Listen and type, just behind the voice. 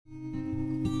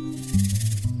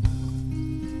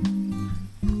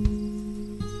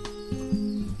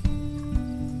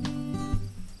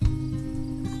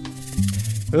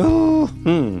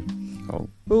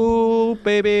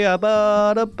Baby, I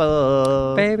bought a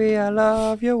bug. Baby, I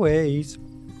love your ways.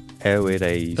 Every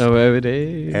days. Oh, every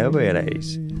day. Every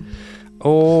days.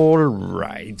 All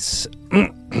right.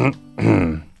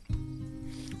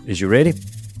 Is you ready?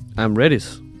 I'm ready.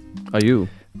 Are you?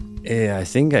 I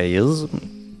think I is.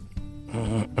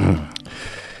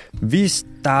 Vi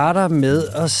starter med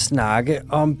at snakke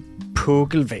om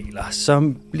pukkelhvaler,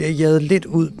 som bliver jaget lidt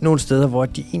ud nogle steder, hvor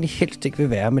de egentlig helst ikke vil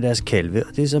være med deres kalve,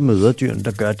 og det er så mødredyrene,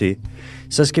 der gør det.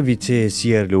 Så skal vi til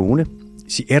Sierra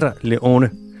Leone,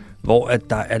 hvor at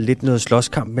der er lidt noget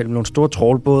slåskamp mellem nogle store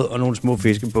trawlbåde og nogle små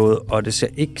fiskebåde, og det ser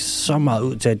ikke så meget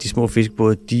ud til, at de små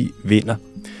fiskebåde, de vinder.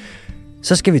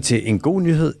 Så skal vi til en god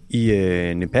nyhed i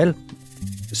Nepal,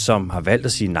 som har valgt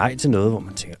at sige nej til noget, hvor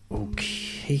man tænker,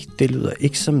 okay, det lyder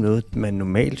ikke som noget, man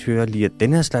normalt hører lige af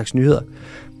den her slags nyheder.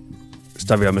 Så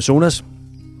der er vi Amazonas,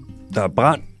 der er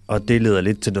brand, og det leder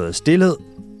lidt til noget stillhed.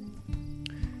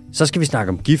 Så skal vi snakke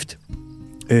om gift,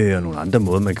 og nogle andre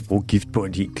måder, man kan bruge gift på,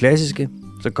 end de klassiske.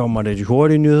 Så kommer der de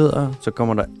hurtige nyheder, så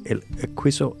kommer der El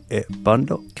Quizo e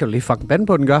Bondo. Kan du lige fucking bande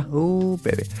på den, gør?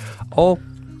 Baby. Og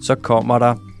så kommer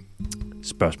der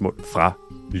spørgsmål fra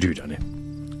lytterne.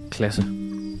 Klasse.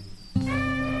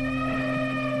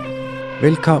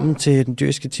 Velkommen til Den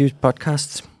Dyriske Tips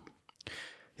podcast.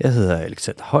 Jeg hedder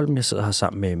Alexander Holm. Jeg sidder her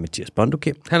sammen med Mathias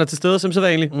Bondokim. Han er til stede som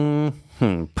sædvanlig.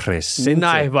 Present.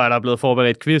 Nej, hvor er der blevet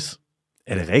forberedt quiz.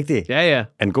 Er det rigtigt? Ja. Er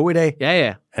den god i dag?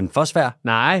 Ja. Er den for svær?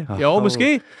 Nej, jo,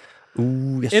 måske.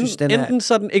 Jeg synes, den er... Enten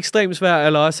så er den ekstremt svær,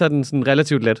 eller også er den sådan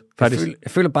relativt let, faktisk.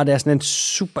 Jeg føler bare, det er sådan en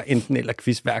super enten eller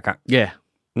quiz hver gang. Ja.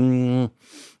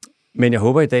 Men jeg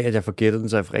håber i dag, at jeg får gættet den,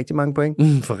 så jeg får rigtig mange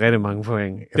point. For rigtig mange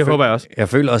point. Det håber jeg også. Jeg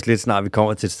føler også lidt snart, at vi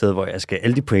kommer til et sted, hvor jeg skal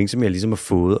alle de point, som jeg ligesom har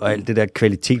fået, og alt det der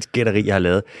kvalitetsgætteri, jeg har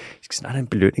lavet. Jeg skal snart have en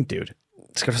belønning, det er jo det.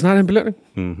 Skal du snart have en belønning?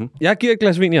 Mm-hmm. Jeg giver et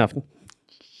glas vin i aften.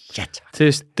 Ja, tak.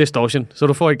 Til Distortion. Så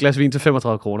du får et glas vin til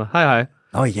 35 kroner. Hej.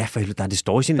 Nå ja, for helvede, der er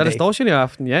Distortion i dag. Der er Distortion i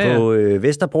aften, ja. På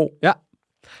Vesterbro. Ja.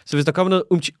 Så hvis der kommer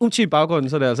noget umchi i baggrunden,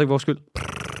 så er det altså ikke vores skyld.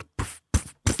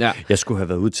 Ja. Jeg skulle have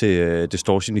været ude til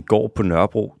Distortion i går på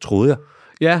Nørrebro, troede jeg.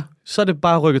 Ja, så er det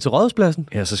bare rykket til Rådhuspladsen.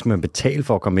 Ja, så skal man betale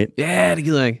for at komme ind. Ja, det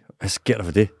gider jeg ikke. Hvad sker der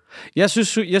for det? Jeg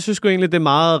synes jo egentlig, det er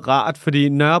meget rart, fordi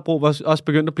Nørrebro var også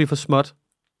begyndt at blive for småt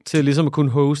til ligesom at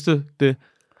kunne hoste det.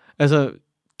 Altså,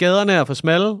 gaderne er for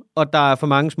smalle, og der er for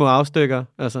mange små afstikker.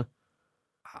 Altså.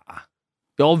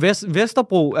 Jo,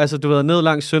 Vesterbro, altså du ved, ned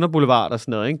langs Sønder Boulevard og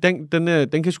sådan noget, ikke?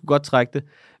 Den kan sgu godt trække det.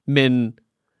 Men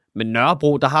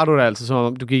Nørrebro, der har du det altså, som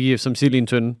om du gik som sild i en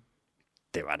tønde.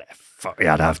 Det var da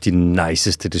jeg har da haft de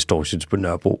niceste Distortions på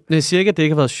Nørrebro. Jeg siger ikke, at det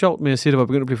ikke har været sjovt, men jeg siger, at det var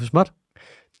begyndt at blive for småt.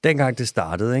 Dengang det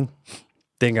startede, ikke?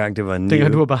 Dengang det var new.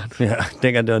 Dengang du var barn. Ja,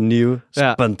 dengang det var new,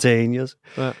 spontaneous.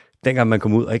 Ja. Dengang man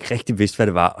kom ud og ikke rigtig vidste, hvad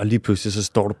det var, og lige pludselig så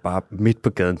står du bare midt på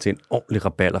gaden til en ordentlig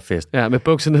rabalderfest. Ja, med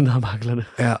bukserne ned ad maklerne.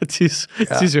 Ja. Tis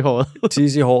i håret.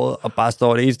 Tis i håret, og bare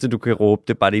står det eneste, du kan råbe,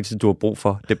 det er bare det eneste, du har brug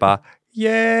for. Det er bare,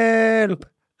 hjælp!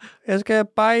 Jeg skal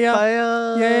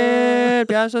bajer.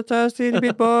 Hjælp! Jeg er så tørstig i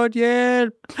mit båd.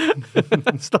 Hjælp!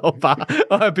 Står bare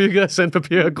og har bygget af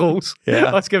sandpapir og grus.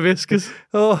 Ja. Og skal viskes.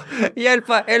 Hjælp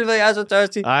for helvede, jeg er så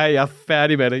tørstig. Nej, jeg er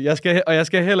færdig med det. Jeg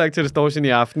skal heller ikke til Distortion i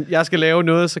aften. Jeg skal lave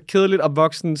noget så kedeligt og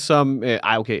voksen som...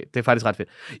 okay, det er faktisk ret fedt.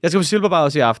 Jeg skal på Silberbar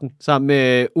også i aften, sammen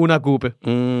med Una Gubbe.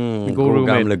 En god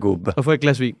gamle Gubbe. Og få et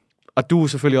glas vin. Og du er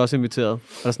selvfølgelig også inviteret. Og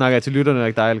der snakker jeg til lytterne, og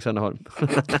ikke dig, Alexander Holm.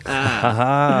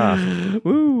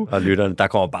 Og lytterne, der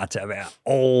kommer bare til at være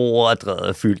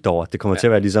overdrevet fyldt over. Det kommer til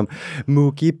at være ligesom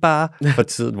Mugi Bar for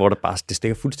tiden, hvor det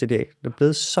stikker fuldstændig af. Det er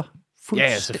blevet så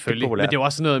fuldstændig selvfølgelig. populært. Men det er jo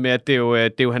også noget med, at det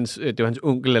er jo hans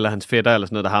onkel eller hans fætter eller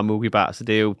sådan noget, der har Mugi Bar. Så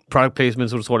det er jo product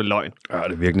placement, så du tror, det er løgn. Ja,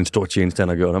 det er virkelig en stor tjeneste, han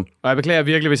har gjort ham. Og jeg beklager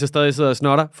virkelig, hvis jeg stadig sidder og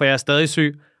snotter, for jeg er stadig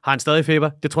syg. Har han stadig feber?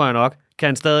 Det tror jeg nok. Kan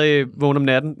han stadig vågne om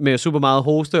natten med super meget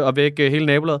hoste og væk hele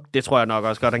nabolaget? Det tror jeg nok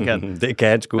også godt, han kan. Det kan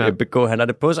han sgu. Ja. Han har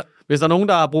det på sig. Hvis der er nogen,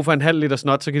 der har brug for en halv liter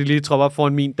snot, så kan de lige troppe op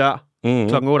foran min dør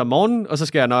klokken 8 om morgenen, og så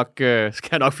skal jeg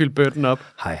nok fylde bøtten op.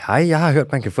 Hej, jeg har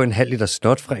hørt, man kan få en halv liter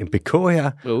snot fra MBK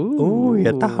her.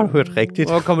 Ja, der har du hørt rigtigt.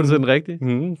 Hvor kommer det til den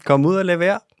rigtige? Kom ud og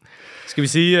lever. Skal vi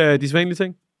sige de sædvanlige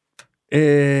ting?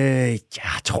 Jeg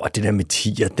tror, at det der med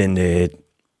 10'er,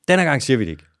 den gang siger vi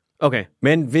det ikke. Okay.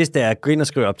 Men hvis det er, gå ind og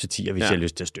skrive op til 10'er, hvis jeg har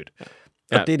lyst til at støtte.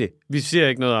 Og det er det. Vi siger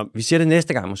ikke noget om. Vi siger det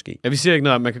næste gang måske. Ja, vi siger ikke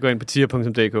noget om, man kan gå ind på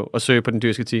tier.dk og søge på Den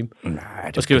Dyriske Team.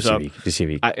 Nej, det siger vi ikke. Det siger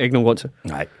vi ikke. Nej, ikke nogen grund til.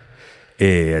 Nej.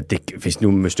 Hvis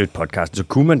nu med støtte podcasten, så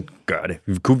kunne man gøre det.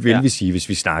 Vi kunne vil vi sige, hvis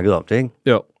vi snakkede om det, ikke?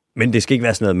 Jo. Men det skal ikke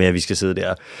være sådan noget med, at vi skal sidde der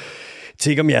og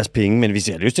tigge om jeres penge, men hvis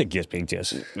I har lyst til at give os penge til os,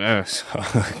 så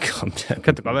kom der.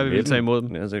 Kan det godt være, vi vil tage imod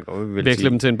dem? Ja, så kan vi Veksle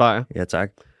dem til en bajer. Ja, tak.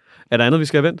 Er der andet, vi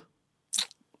skal have vendt?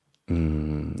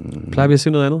 Plejer vi at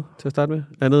sige noget andet til at starte med?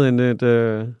 Andet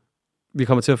end vi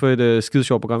kommer til at få et skide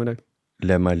sjovt program i dag.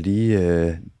 Lad mig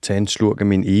lige tage en slurk af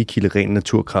min egekilde ren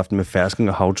naturkraft med fersken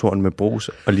og havtorn med brus,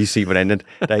 og lige se, hvordan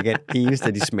der ikke er en eneste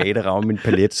af de smage, der rager min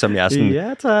palet, som jeg er sådan,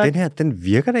 Ja, tak. den her, den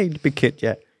virker da egentlig bekendt,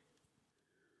 ja.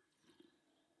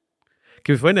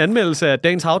 Kan vi få en anmeldelse af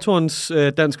dagens havtorns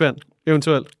dansk vand,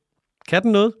 eventuelt? Kan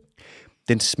den noget?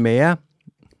 Den smager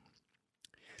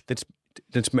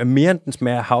mere, end den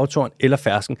smager af havtorn eller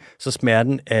fersken, så smager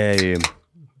den af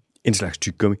en slags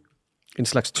tyggegummi. En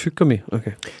slags tyggegummi?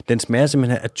 Okay. Den smager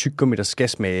simpelthen af tyggegummi, der skal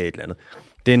smage af et eller andet.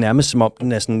 Det er nærmest som om,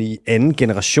 den er sådan i anden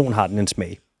generation har den en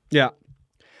smag. Ja.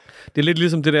 Det er lidt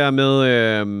ligesom det der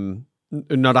med,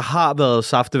 når der har været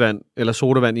saftevand eller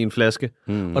sodavand i en flaske,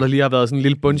 og der lige har været sådan en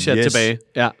lille bunchat tilbage.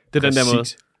 Ja, det er den der måde.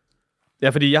 Ja,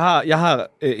 fordi jeg har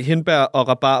hindbær og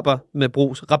rabarber med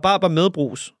brus. Rabarber med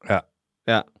brus. Ja.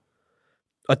 Ja.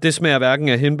 Og det smager hverken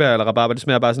af hindbær eller rabarber. Det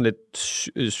smager bare sådan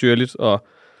lidt syrligt. Og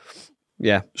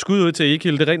ja, skud ud til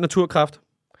Egekilde. Det er ren naturkraft.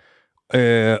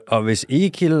 Og hvis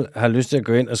Egekilde har lyst til at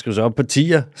gå ind og skrive sig op på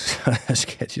tier, så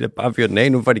skal de da bare fyre den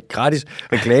af. Nu får de gratis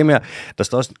reklame her. Der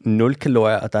står også 0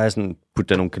 kalorier, og der er sådan, put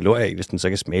der nogle kalorier i, hvis den så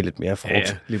kan smage lidt mere frugt.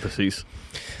 Ja, lige præcis.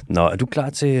 Nå, er du klar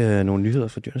til nogle nyheder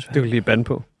fra dyrenes verden? Det vil lige bande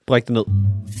på. Brik det ned.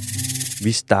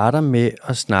 Vi starter med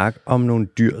at snakke om nogle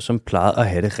dyr, som plejede at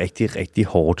have det rigtig, rigtig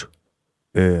hårdt.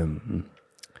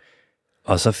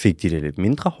 Og så fik de det lidt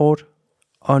mindre hårdt,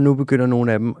 og nu begynder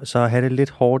nogle af dem så at have det lidt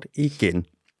hårdt igen.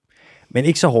 Men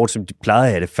ikke så hårdt, som de plejede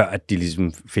at have det, før at de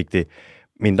ligesom fik det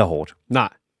mindre hårdt. Nej.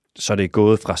 Så det er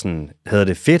gået fra sådan, havde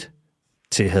det fedt,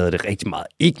 til havde det rigtig meget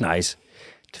ikke nice.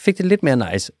 Det fik det lidt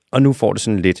mere nice, og nu får det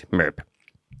sådan lidt mørp.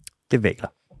 Det valer.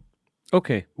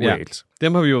 Okay, ja.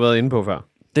 Dem har vi jo været inde på før.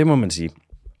 Det må man sige.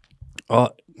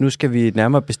 Og nu skal vi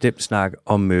nærmere bestemt snakke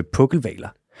om pukkelvaler,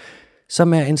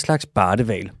 som er en slags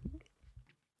barteval.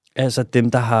 Altså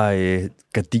dem, der har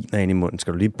gardiner inde i munden.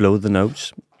 Skal du lige blow the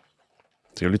nose?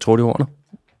 Skal du lige tro det i hornet?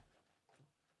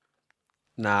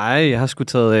 Nej, jeg har sgu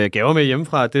taget gaver med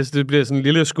hjemmefra. Det bliver sådan en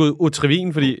lille skud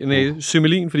utrivin,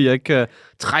 symelin, fordi jeg ikke kan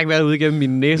trække vejret ud igennem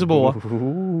mine næseborer.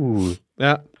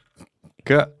 Ja.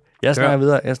 Kør. Jeg snakker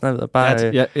videre.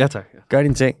 Bare ja, tak. Gør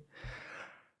dine ting.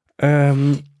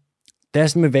 Det er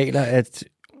sådan med valer, at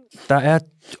der er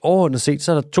overordnet set,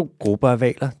 så er der 2 grupper af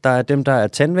valer. Der er dem, der er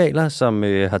tandvaler, som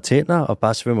har tænder og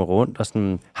bare svømmer rundt og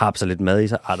sådan hapser lidt mad i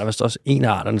sig. Der er vist også en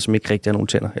af arterne, som ikke rigtig har nogen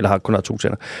tænder, eller kun har 2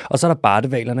 tænder. Og så er der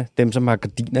bartevalerne, dem som har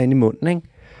gardiner inde i munden, ikke?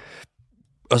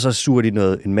 Og så suger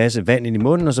de en masse vand ind i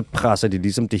munden, og så presser de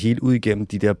ligesom det hele ud igennem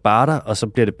de der barter, og så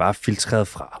bliver det bare filtreret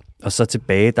fra. Og så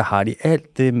tilbage, der har de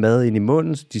alt det mad ind i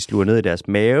munden, så de sluger ned i deres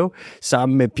mave,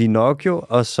 sammen med Pinocchio,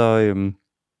 og så...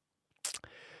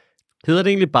 Hedder det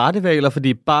egentlig bartevaler,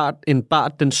 fordi en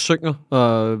bart, den synger,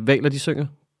 og valer, de synger?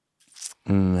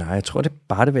 Nej, jeg tror, det er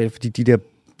bartevaler, fordi de der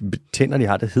tænder, de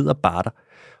har, det hedder barter.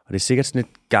 Og det er sikkert sådan et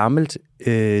gammelt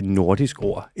nordisk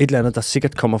ord. Et eller andet, der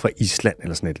sikkert kommer fra Island,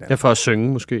 eller sådan et eller andet. Ja, for at synge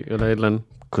måske, eller et eller andet.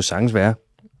 Kunne sagtens være.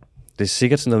 Det er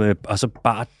sikkert sådan noget med, og så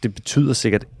bart, det betyder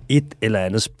sikkert et eller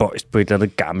andet spøjst på et eller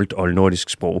andet gammelt oldnordisk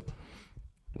sprog.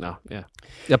 Nå, ja.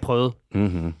 Jeg prøvede.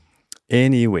 Mm-hmm.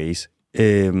 Anyways.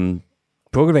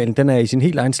 Pukkelvalen, den er i sin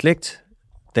helt egen slægt.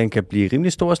 Den kan blive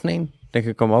rimelig stor, sådan en. Den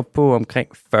kan komme op på omkring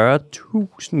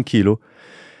 40.000 kilo.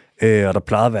 Og der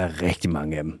plejede at være rigtig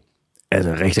mange af dem.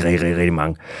 Altså rigtig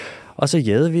mange. Og så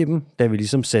jagede vi dem, da vi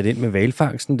ligesom satte ind med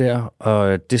hvalfangsten der.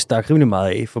 Og det stak rimelig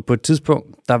meget af, for på et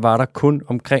tidspunkt, der var der kun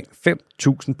omkring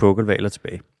 5.000 pukkelvaler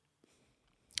tilbage.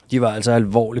 De var altså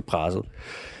alvorligt presset.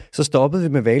 Så stoppede vi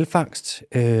med hvalfangst.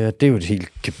 Det er jo et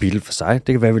helt kapitel for sig.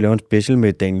 Det kan være, at vi laver en special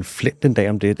med Daniel Flint en dag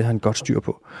om det. Det har han godt styr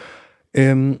på.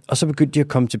 Og så begyndte de at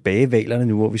komme tilbage, hvalerne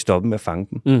nu, hvor vi stoppede med at fange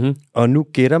dem. Mm-hmm. Og nu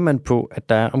gætter man på, at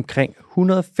der er omkring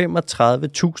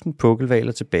 135.000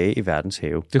 pukkelvaler tilbage i verdens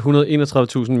have. Det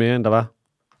er 131.000 mere, end der var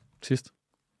sidst.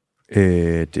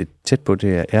 Det er tæt på det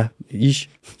her. Ja, ish.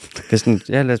 Det er sådan,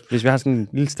 ja, hvis vi har sådan en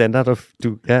lille standard,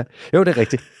 ja. Jo, det er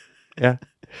rigtigt. Ja.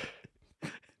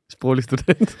 Sproglig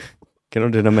student. Kender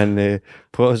du det, når man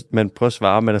prøver at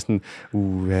svare, man er sådan,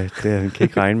 ja, det kan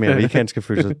ikke regne med, at han skal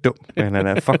føle sig dum, men han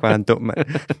er, fuck, var han dum, mand.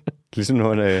 Ligesom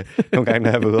nogle gange, når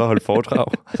jeg var ude og holde foredrag,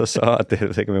 så det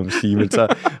ved ikke, hvad man sige, men så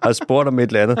har jeg spurgt om et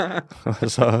eller andet,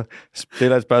 og så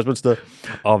stiller et spørgsmål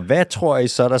og hvad tror I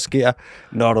så, der sker,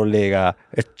 når du lægger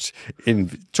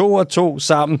 2 og 2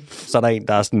 sammen, så er der en,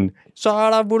 der er sådan, så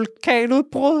er der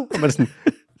vulkanudbrud, og man er sådan,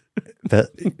 hvad?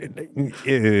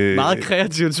 Meget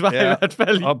kreativt svar i hvert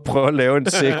fald. Og prøve at lave en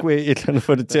segway, et eller andet,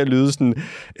 for det til at lyde sådan,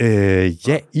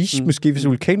 måske hvis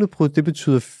vulkanudbrud, det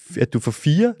betyder, at du får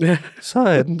 4, så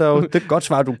er den der jo, det er et godt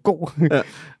svar, du er god. Ja.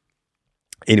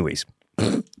 Anyways.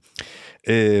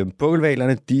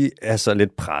 Pukkelvalerne, de er så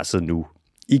lidt presset nu.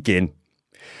 Igen.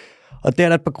 Og der er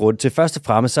der et par grunde til. Først og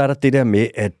fremmest, så er der det der med,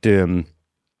 at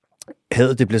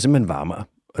havet, det bliver simpelthen varmere.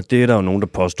 Og det er der jo nogen, der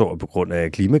påstår på grund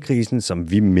af klimakrisen,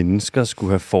 som vi mennesker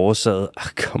skulle have forårsaget.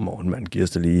 Come on, man, giver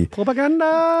os det lige. Propaganda!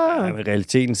 Ja, men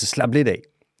realiteten, så slap lidt af.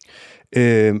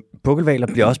 Pukkelvaler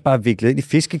bliver også bare viklet ind i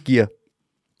fiskegear,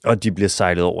 og de bliver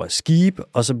sejlet over af skib,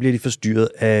 og så bliver de forstyrret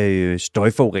af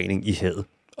støjforurening i havet,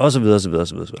 og så videre, så videre,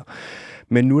 så videre, så videre.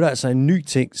 Men nu er der altså en ny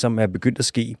ting, som er begyndt at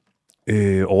ske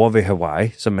over ved Hawaii,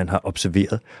 som man har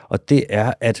observeret, og det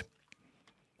er, at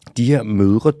de her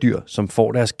mødredyr, som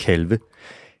får deres kalve,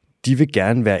 de vil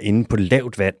gerne være inde på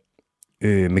lavt vand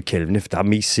med kalvene, for der er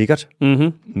mest sikkert.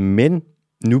 Mm-hmm. Men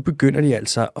nu begynder de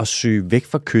altså at søge væk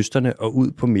fra kysterne og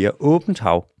ud på mere åbent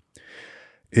hav,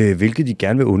 hvilket de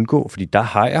gerne vil undgå, fordi der er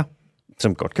hajer,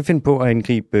 som godt kan finde på at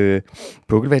angribe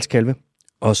pukkelhvalskalve.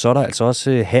 Og så er der altså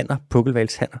også hanner,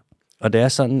 pukkelhvalshanner. Og det er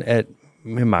sådan, at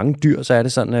med mange dyr, så er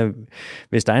det sådan, at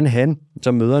hvis der er en han,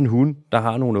 som møder en hund, der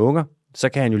har nogle unger, så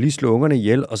kan han jo lige slå ungerne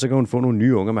ihjel, og så kan hun få nogle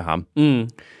nye unger med ham. Mm.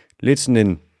 Lidt sådan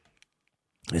en...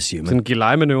 Hvad siger man? Sådan en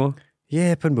gilejmanøvre.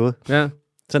 Ja, på en måde. Ja.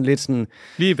 Sådan lidt sådan...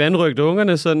 Lige vandrygt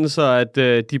ungerne, sådan så at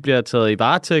de bliver taget i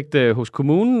varetægt hos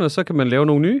kommunen, og så kan man lave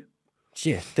nogle nye.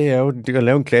 Ja, det er jo... Det kan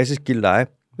lave en klassisk gilej.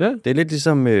 Ja. Det er lidt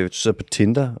ligesom, du sidder på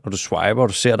Tinder, og du swiper, og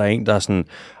du ser, der er en, der er sådan...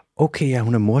 Okay, ja,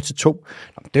 hun er mor til 2.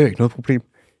 Nå, det er jo ikke noget problem.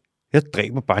 Jeg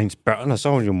dræber bare hendes børn, og så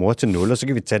er hun jo mor til 0, og så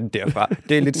kan vi tage den derfra.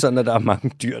 Det er lidt sådan, at der er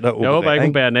mange dyr, der opererer. Jeg håber ikke,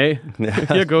 hun bærer den af.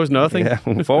 Here goes nothing. Ja,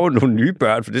 hun får nogle nye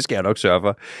børn, for det skal jeg nok sørge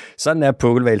for. Sådan er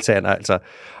pukkelhvalshander altså.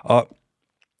 Og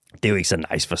det er jo ikke så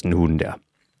nice for sådan en hund der.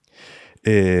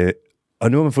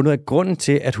 Og nu har man fundet ud af, at grunden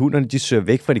til, at hunderne de søger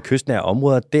væk fra de kystnære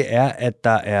områder, det er, at der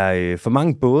er for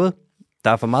mange både,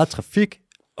 der er for meget trafik,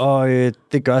 og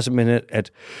det gør simpelthen,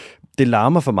 at det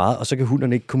larmer for meget, og så kan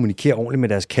hunderne ikke kommunikere ordentligt med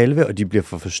deres kalve, og de bliver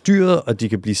for forstyrret, og de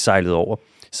kan blive sejlet over.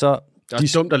 Så det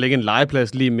er dumt at lægge en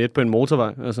legeplads lige midt på en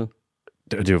motorvej. Altså.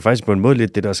 Det er jo faktisk på en måde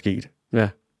lidt det, der er sket. Ja.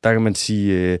 Der kan man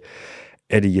sige,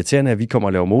 er det irriterende, at vi kommer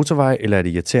og laver motorvej, eller er det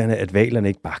irriterende, at hvalerne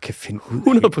ikke bare kan finde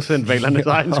ud af 100% hvalernes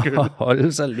egen skyld.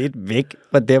 Holde sig lidt væk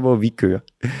fra der, hvor vi kører.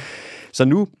 Så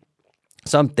nu,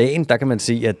 så om dagen, der kan man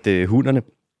se, at hunderne,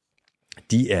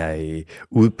 de er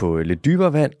ude på lidt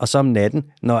dybere vand, og så om natten,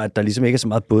 når der ligesom ikke er så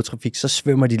meget bådtrafik, så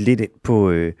svømmer de lidt ind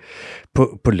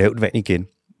på lavt vand igen,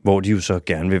 hvor de jo så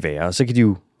gerne vil være, og så kan de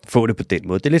jo få det på den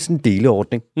måde. Det er lidt sådan en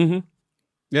deleordning. Mm-hmm.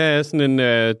 Ja, sådan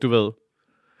en, du ved,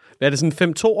 hvad er det, sådan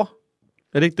 5 toer?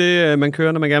 Er det ikke det, man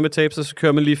kører, når man gerne vil tabe sig, så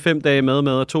kører man lige 5 dage med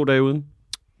og 2 dage uden?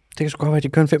 Det kan sgu godt være, at de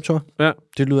kører en 5 toer. Ja.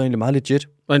 Det lyder egentlig meget legit.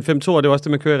 Og en 5 toer, det er også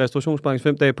det, man kører i restaurationsbranchen,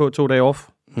 5 dage på, 2 dage off.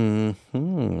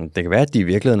 Mm-hmm. Det kan være, at de i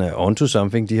virkeligheden er onto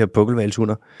something, de her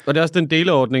pukkelhvalshunder. Og det er også den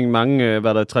deleordning, mange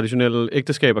hvad der traditionelle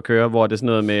ægteskaber kører, hvor det er sådan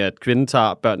noget med, at kvinden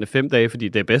tager børnene 5 dage, fordi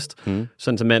det er bedst.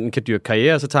 Sådan så manden kan dyrke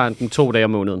karriere, så tager han dem 2 dage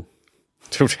om måneden.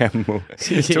 2 dage om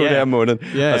måneden. 2 dage om måneden.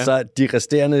 Ja. Og så de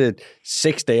resterende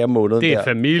 6 dage om måneden. Det er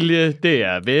familie, det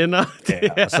er venner.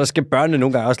 Ja, og så skal børnene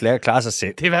nogle gange også lære at klare sig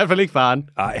selv. Det er i hvert fald ikke faren.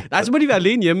 Nej, så må de være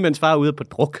alene hjemme, mens far er ude på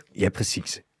druk. Ja,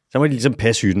 præcis. Så må de ligesom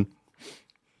passe hytten.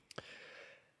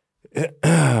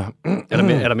 Er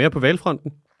der mere på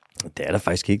hvalfronten? Det er der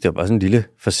faktisk ikke. Det er bare sådan en lille,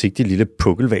 forsigtig lille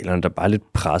pukkelhvalerne, der er bare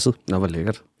lidt presset. Nå, hvor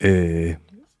lækkert.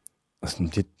 Og sådan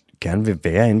lidt gerne vil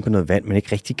være inde på noget vand, men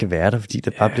ikke rigtig kan være der, fordi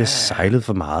der bare bliver sejlet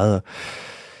for meget. Og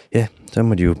ja, så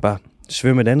må de jo bare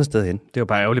svømme et andet sted hen. Det er jo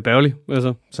bare ærgerligt.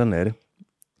 Altså. Sådan er det.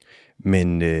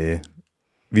 Men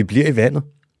vi bliver i vandet,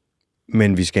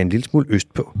 men vi skal en lille smule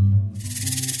østpå.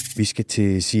 Vi skal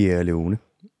til Sierra Leone.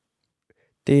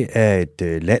 Det er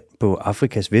et land på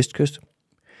Afrikas vestkyst,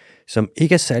 som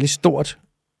ikke er særlig stort,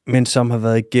 men som har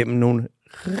været igennem nogle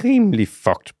rimelig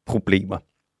fucked problemer.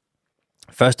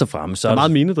 Først og fremmest så der er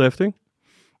meget minedrift, ikke?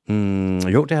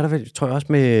 Jo, det er der vel, tror jeg også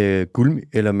med guld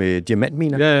eller med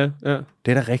diamantminer. Ja.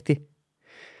 Det er da rigtigt.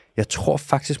 Jeg tror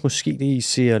faktisk måske det er i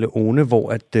Sierra Leone, hvor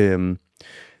at, der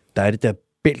er det der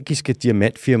belgiske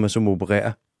diamantfirma, som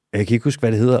opererer. Jeg kan ikke huske,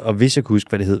 hvad det hedder, og hvis jeg kunne huske,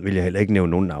 hvad det hedder, vil jeg heller ikke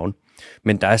nævne nogen navn.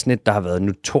 Men der er sådan et, der har været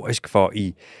notorisk for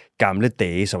i gamle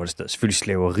dage, så var det selvfølgelig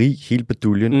slaveri, hele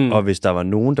baduljen, og hvis der var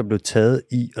nogen, der blev taget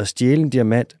i at stjæle en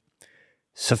diamant,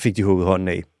 så fik de hugget hånden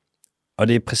af. Og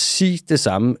det er præcis det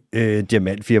samme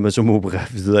diamantfirma, som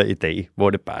opererer videre i dag, hvor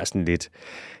det bare er sådan lidt,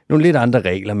 nogle lidt andre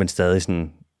regler, men stadig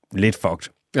sådan lidt fucked.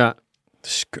 Ja.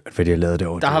 Skørt, hvad de har lavet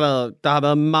derovre. Der har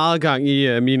været meget gang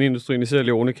i mineindustrien i Sierra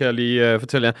Leone, kan jeg lige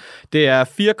fortælle jer. Det er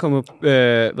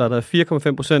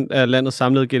 4,5% af landets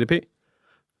samlede GDP.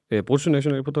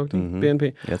 Bruttonationalprodukt, BNP.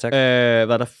 Ja, tak.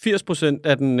 Var der 80%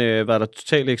 af den var der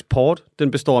totale eksport.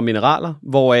 Den består af mineraler,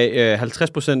 hvoraf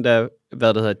 50%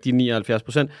 af de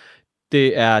 79%,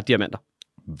 det er diamanter.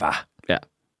 Hvad? Ja.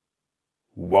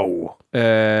 Wow.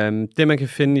 Det, man kan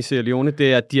finde i Sierra Leone,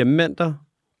 det er diamanter,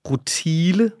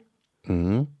 rutile,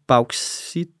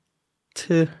 bauxite,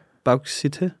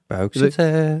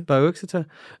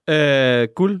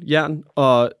 guld, jern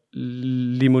og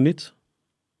limonit.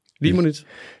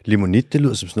 Limonit, det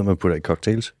lyder som sådan noget, man putter i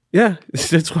cocktails. Ja,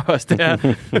 det tror jeg også, det er.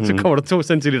 Så kommer der 2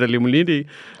 centiliter limonit i,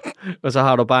 og så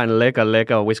har du bare en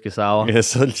lækker whisky sour. Jeg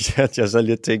sad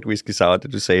lige og tænkte whisky sour, da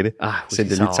du sagde det.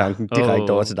 Sendte lige tanken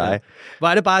direkte over til dig. Hvor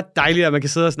er det bare dejligt, at man kan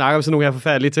sidde og snakke om sådan nogle her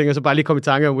forfærdelige ting, og så bare lige komme i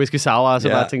tanke om whisky sour, og så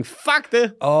bare tænke, fuck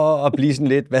det! Og blive sådan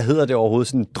lidt, hvad hedder det overhovedet,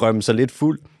 sådan drømme sig lidt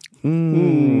fuld. Jeg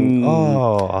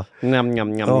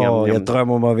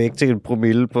drømmer mig væk til en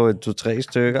promille på 2-3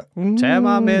 stykker. Tag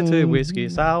mig med til whisky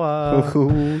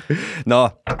sour. Nå.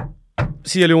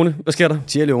 Sierra Leone, hvad sker der?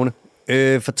 Sierra Leone.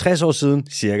 For 60 år siden,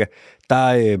 cirka,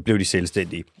 der blev de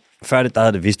selvstændige. Før det, der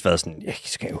havde det vist været sådan, jeg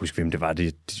skal ikke huske, hvem det var,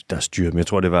 der styrede, men jeg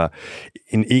tror, det var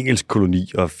en engelsk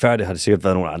koloni, og før det har det sikkert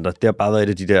været nogle andre. Det har bare været et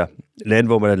af de der lande,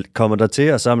 hvor man kommer der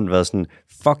til, og så har man været sådan,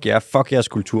 fuck jer, fuck jeres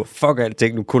kultur, fuck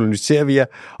alting, nu koloniserer vi jer,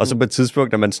 og så på et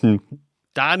tidspunkt er man sådan,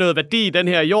 der er noget værdi i den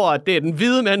her jord, det er den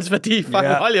hvide mands værdi,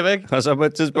 fucking hold jer væk. Og så på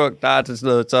et tidspunkt, der er det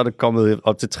sådan noget, så er det kommet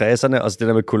op til 60'erne, og så det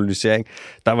der med kolonisering,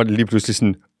 der var det lige pludselig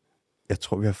sådan, jeg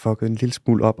tror, vi har fucket en lille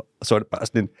smule op, og så er det bare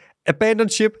sådan en abandoned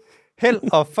ship, held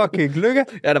og fucking lykke.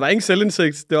 Ja, der var ingen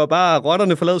selvindsigt. Det var bare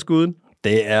rotterne forlad skuden.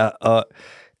 Det er, og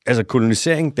altså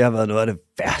kolonisering, det har været noget af det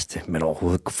værste, man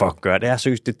overhovedet kunne gøre. Det er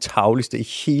seriøst det tarveligste i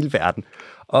hele verden.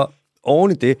 Og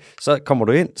oven i det, så kommer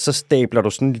du ind, så stabler du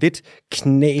sådan lidt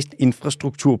knæst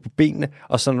infrastruktur på benene,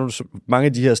 og så når du mange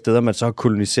af de her steder, man så har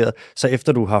koloniseret, så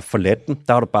efter du har forladt dem,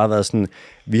 der har du bare været sådan,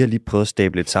 vi har lige prøvet at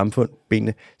stable et samfund på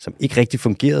benene, som ikke rigtig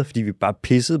fungerede, fordi vi bare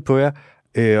pissede på jer,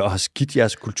 og har skidt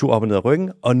jeres kultur op og ned ad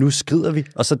ryggen, og nu skrider vi,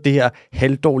 og så det her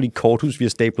halvdårlige korthus, vi har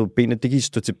stablet på benene, det kan I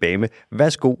stå tilbage med.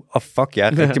 Værsgo, og fuck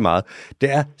jer rigtig meget.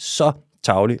 Det er så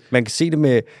tarveligt. Man kan se det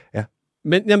med, ja.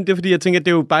 Men jamen, det er fordi, jeg tænker, at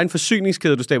det er jo bare en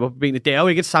forsyningskæde, du stabler på benene. Det er jo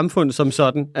ikke et samfund som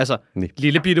sådan. Altså,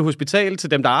 lille bitte hospital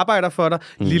til dem, der arbejder for dig.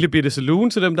 Lille bitte saloon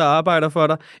til dem, der arbejder for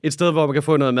dig. Et sted, hvor man kan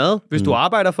få noget mad, hvis du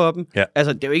arbejder for dem. Ja.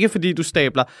 Altså, det er jo ikke fordi, du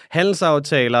stabler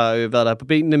handelsaftaler, hvad der er på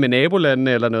benene med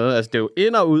nabolandene eller noget. Altså, det er jo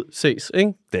ind og ud ses,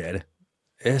 ikke? Det er det.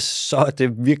 Så det er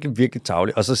virkelig, virkelig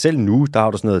tarveligt. Og så selv nu, der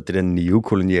har du sådan noget, det der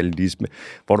neokolonialisme,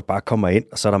 hvor du bare kommer ind,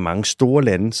 og så er der mange store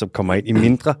lande, som kommer ind i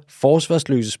mindre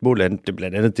forsvarsløse små lande. Det er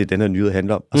blandt andet det, den her nyhed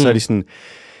handler om. Og så er de sådan,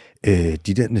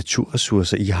 de der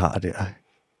naturressourcer, I har der,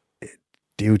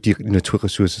 det er jo de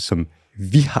naturressourcer, som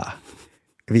vi har.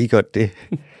 Ved I godt det?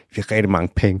 Vi har rigtig mange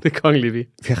penge. Det er kongeligt, vi.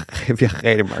 Vi har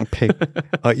rigtig mange penge.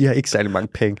 Og I har ikke særlig mange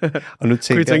penge. Og nu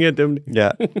tænker jeg... dem? Ja,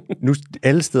 nu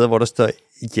alle steder, hvor der står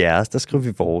jeres, der skriver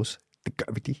vi vores. Det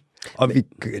gør vi de. Og vi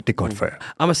gør det godt for jer.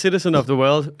 I'm a citizen of the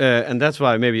world, and that's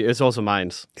why maybe it's also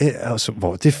mine. Altså,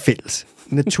 hvor det er fælles.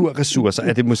 Naturressourcer,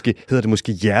 hedder det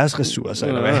måske jeres ressourcer,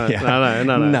 eller hvad?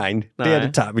 Ja. Nej.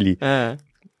 Det tager vi lige. Ja.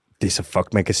 Det er så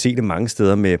fuck. Man kan se det mange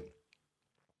steder med...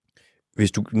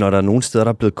 Når der er nogle steder,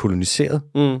 der er blevet koloniseret,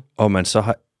 og man så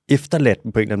har efterladt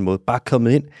dem på en eller anden måde, bare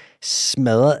kommet ind,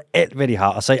 smadret alt, hvad de har,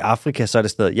 og så i Afrika, så er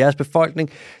det stadig jeres befolkning,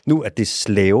 nu er det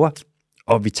slaver,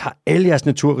 og vi tager alle jeres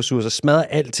naturressourcer, smadrer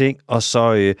alting, og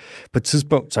så på et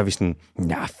tidspunkt, så er vi sådan,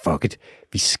 fuck it,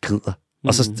 vi skrider.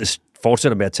 Og så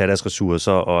fortsætter med at tage deres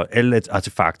ressourcer, og alle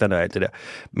artefakterne og alt det der.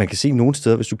 Man kan se nogle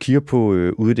steder, hvis du kigger på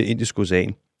ude i det indiske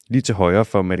ocean, lige til højre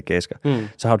for Madagaskar,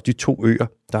 så har du de 2 øer.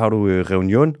 Der har du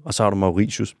Réunion, og så har du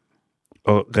Mauritius.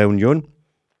 Og Réunion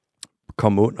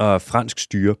kom under fransk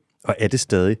styre, og er det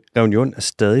stadig. Réunion er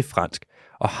stadig fransk,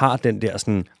 og har den der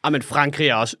sådan... Men Frankrig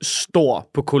er også stor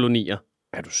på kolonier.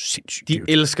 Er du sindssygt? De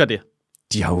elsker det.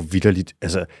 De har jo vitterligt...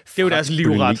 Altså, det er jo deres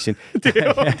livret.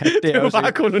 Det er jo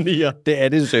bare kolonier. Det er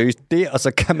det seriøst. Det, og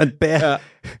så kan man bære...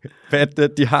 Ja.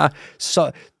 De har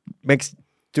så...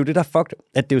 det er jo det, der fucked,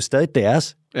 at det er jo stadig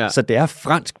deres. Ja. Så det er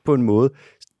fransk på en måde.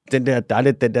 Der er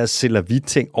lidt den der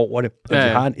c'est-la-vie-ting over det. Og de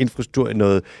har en infrastruktur,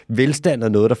 noget velstand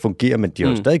og noget, der fungerer, men de har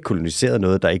jo stadig koloniseret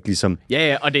noget, der ikke ligesom...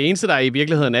 Ja, og det eneste, der i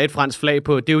virkeligheden er et fransk flag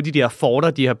på, det er jo de der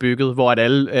forter, de har bygget, hvor at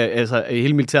alle,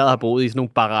 hele militæret har boet i sådan nogle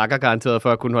barakker garanteret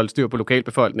for at kunne holde styr på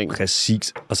lokalbefolkningen.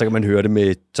 Præcis. Og så kan man høre det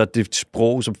med så det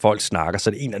sprog, som folk snakker, så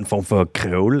er det en eller anden form for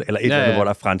krævle, eller et eller andet, hvor der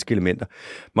er franske elementer.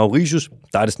 Mauritius,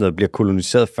 der er det sådan noget, bliver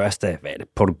koloniseret først af,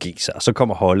 portugiser, og så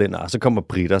kommer hollænder, og så kommer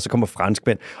britter, og så kommer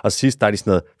franskmænd, og sidst der er de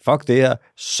sådan noget, fuck det her,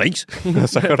 ses. Og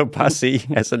så kan du bare se,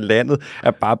 altså landet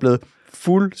er bare blevet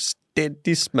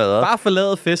fuldstændig smadret. Bare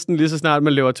forlade festen lige så snart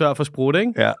man løber tør for sprut,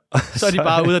 ikke? Ja. Så er de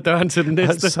bare ude af døren til den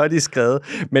næste. Og så er de skrevet.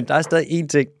 Men der er stadig en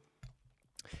ting.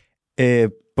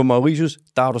 På Mauritius,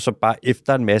 der har du så bare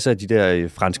efter en masse af de der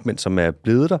franskmænd, som er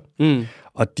blevet der.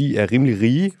 og de er rimelig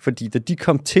rige, fordi da de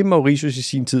kom til Mauritius i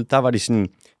sin tid, der var de sådan,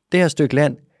 det her stykke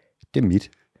land, det er mit.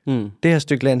 Det her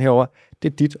stykke land herover,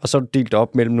 det er dit, og så er du delt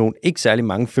op mellem nogle ikke særlig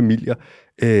mange familier,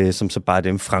 som så bare er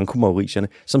dem franco-mauritierne,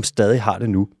 som stadig har det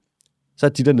nu. Så er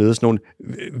de dernede sådan nogle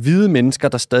hvide mennesker,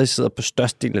 der stadig sidder på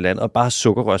størstedelen af landet og bare har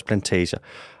sukkerrørsplantager.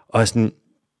 Og sådan,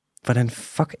 hvordan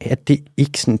fuck er det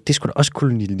ikke sådan? Det skulle da også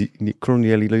kolonialisme.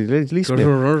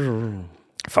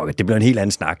 Fuck, det bliver en helt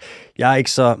anden snak.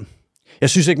 Jeg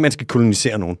synes ikke, man skal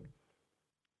kolonisere nogen.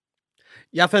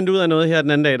 Jeg fandt ud af noget her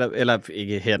den anden dag, eller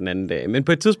ikke her den anden dag, men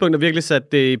på et tidspunkt, der virkelig satte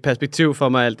det i perspektiv for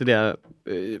mig, alt det der,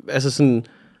 altså sådan,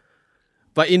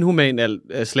 hvor inhuman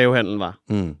slavehandlen var.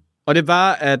 Og det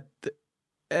var,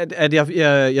 at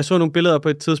jeg så nogle billeder på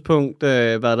et tidspunkt,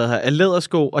 hvad der hedder, af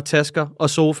lædersko og tasker og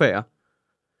sofaer,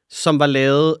 som var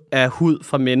lavet af hud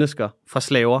fra mennesker, fra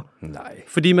slaver. Nej.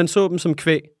 Fordi man så dem som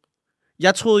kvæg.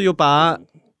 Jeg troede jo bare,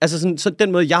 altså sådan, så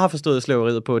den måde, jeg har forstået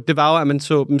slaveriet på, det var jo, at man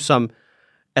så dem som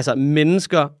altså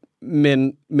mennesker,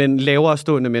 men lavere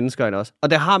stående mennesker end os. Og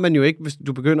det har man jo ikke, hvis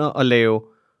du begynder at lave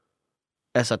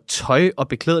altså tøj og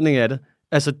beklædning af det.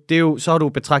 Altså, det er jo, så har du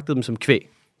betragtet dem som kvæg.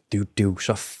 Det er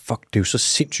jo så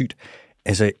sindssygt.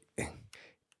 Altså,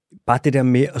 bare det der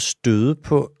med at støde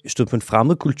på en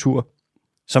fremmed kultur,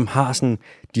 som har sådan,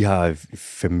 de har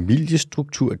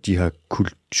familiestruktur, de har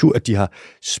kultur, de har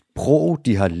sprog,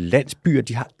 de har landsbyer,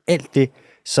 de har alt det,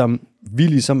 som vi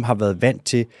ligesom har været vant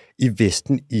til i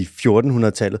Vesten i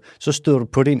 1400-tallet. Så støder du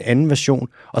på det i en anden version,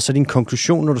 og så din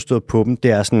konklusion, når du støder på dem,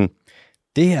 det er sådan,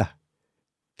 det her,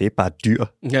 det er bare dyr.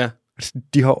 Ja.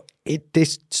 Det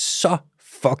er så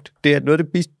fucked. Det er noget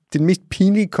af den mest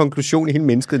pinlige konklusion i hele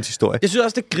menneskets historie. Jeg synes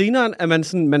også, det er grineren, at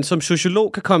man som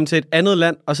sociolog kan komme til et andet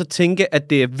land, og så tænke, at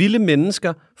det er vilde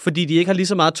mennesker, fordi de ikke har lige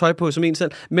så meget tøj på som en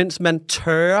selv, mens man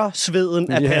tørrer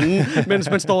sveden af panden, mens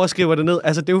man står og skriver det ned.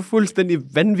 Altså, det er jo fuldstændig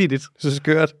vanvittigt. Så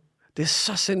skørt. Det er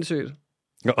så sindssygt.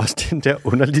 Og også den der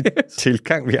underlige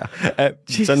tilgang, vi har.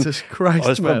 Jesus Christ,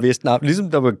 også fra Vesten.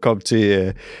 Ligesom da man kom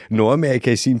til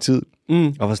Nordamerika i sin tid,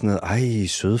 og var sådan noget, ej,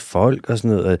 søde folk, og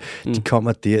sådan noget. De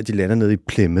kommer der, de lander nede i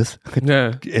Plymouth.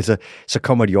 Ja. Altså, så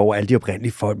kommer de over alle de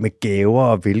oprindelige folk med gaver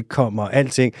og velkommer og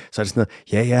alting. Så er det sådan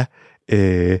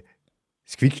noget,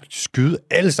 skal vi ikke skyde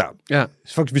alle sammen? Ja.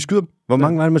 Faktisk, vi skyder dem. Hvor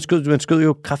mange var det, man skød? Man skød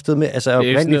jo kraftet med, altså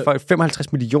oprindelige folk,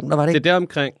 55 millioner, var det ikke? Det er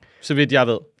deromkring, så vidt jeg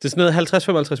ved. Det er sådan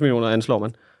noget 50-55 millioner, anslår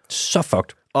man. Så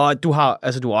fucked. Og du har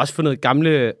også fundet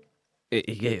gamle,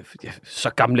 så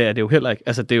gamle er det jo heller ikke.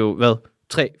 Altså, det er jo,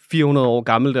 300-400 år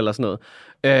gammelt eller sådan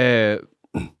noget.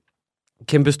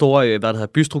 Kæmpe store,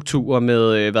 bystrukturer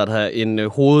med, en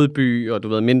hovedby, og du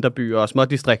ved, mindre byer og små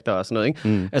distrikter og sådan noget,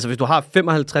 ikke? Altså, hvis du har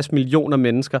 55 millioner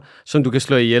mennesker, som du kan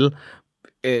slå ihjel,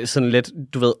 sådan lidt,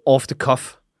 du ved, off the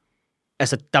cuff.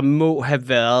 Altså, der må have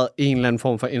været en eller anden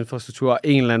form for infrastruktur,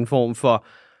 en eller anden form for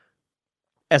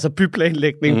altså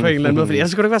byplanlægning på en eller anden måde, fordi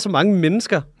ellers skulle der ikke være så mange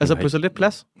mennesker, altså på så lidt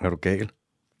plads. Er du gal?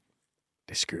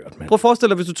 Det er skørt, mand. Prøv at forestille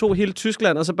dig, hvis du tog hele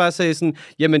Tyskland, og så bare sagde sådan,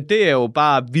 jamen det er jo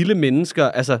bare vilde mennesker,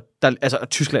 altså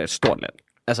Tyskland er et stort land.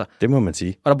 Altså, det må man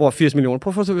sige. Og der bor 80 millioner.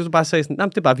 Prøv at forestille dig, hvis du bare sagde sådan, nej,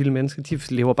 det er bare vilde mennesker, de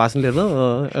lever bare sådan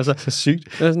lidt. Altså, så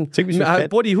sygt. Sådan,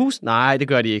 bor de i hus? Nej, det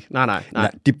gør de ikke. Nej.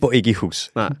 De bor ikke i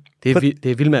hus. Nej, det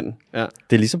er vildmanden. Ja.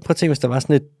 Det er ligesom, prøv at tænke, hvis der var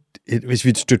sådan hvis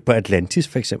vi stødte på Atlantis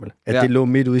for eksempel, at det lå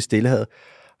midt ude i Stillehavet,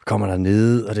 kommer der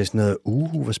ned, og det er sådan noget,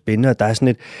 hvor spændende, og der er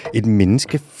sådan et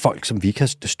menneskefolk, som vi ikke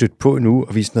har stødt på endnu,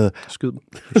 og vi er sådan noget, skyd dem.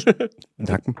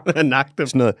 Nak dem. Nak dem.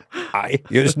 Sådan noget,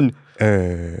 jeg er sådan,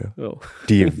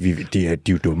 de er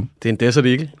jo dumme. Det er en desert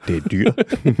eagle. Det er dyr.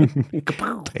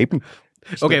 Dræb dem.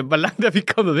 Okay, hvor langt er vi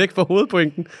kommet væk fra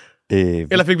hovedpointen?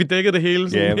 Eller fik vi dækket det hele?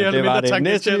 Ja, men det var det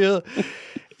næste nyhed.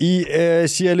 I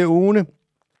Sierra Leone,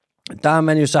 der har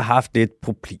man jo så haft lidt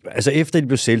problemer. Altså efter de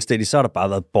blev selvstændige, så har der bare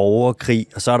været borgerkrig,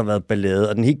 og så har der været ballade,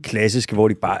 og den helt klassiske, hvor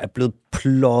de bare er blevet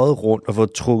pløjet rundt og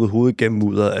fået trukket hovedet gennem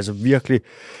mudderet. Altså virkelig,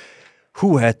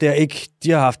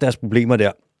 de har haft deres problemer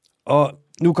der. Og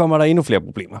nu kommer der endnu flere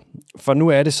problemer. For nu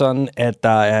er det sådan, at der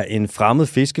er en fremmed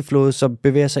fiskeflåde, som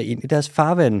bevæger sig ind i deres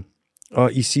farvande.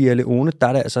 Og i Sierra Leone,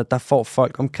 der får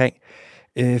folk omkring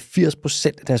 80%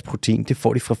 af deres protein, det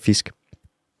får de fra fisk.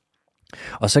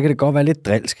 Og så kan det godt være lidt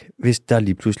drilsk, hvis der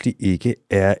lige pludselig ikke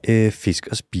er fisk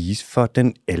at spise for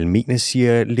den almene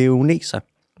Sierra Leoneser.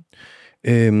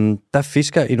 Der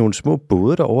fisker i nogle små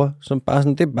både derovre, som bare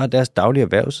sådan, det er bare deres daglige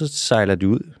erhverv, så sejler de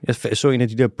ud. Jeg så en af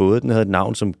de der både, den havde et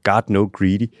navn som God No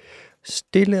Greedy.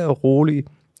 Stille og roligt,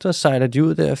 så sejler de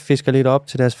ud der, fisker lidt op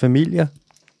til deres familier,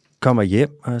 kommer hjem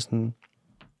og er sådan,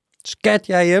 skat,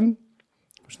 jeg er hjemme.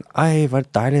 Sådan, ej, hvor er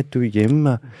det dejligt, at du er hjemme.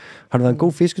 Har du været en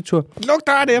god fisketur? Luk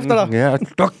døren efter dig! Ja,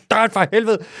 luk døren for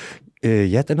helvede!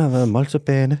 Ja, den har været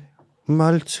moltebane.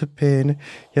 Molto bene.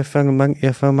 Jeg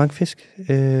fanger mange fisk.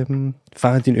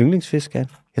 Fanger din yndlingsfisk, Anne.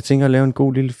 Jeg tænker at lave en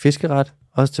god lille fiskeret,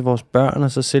 også til vores børn,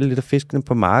 og så sælge lidt af fiskene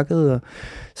på markedet, og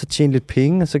så tjene lidt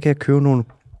penge, og så kan jeg købe nogle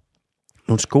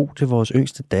sko til vores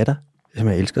yngste datter, som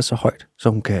jeg elsker så højt, så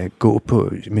hun kan gå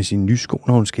på med sine nye sko,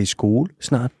 når hun skal i skole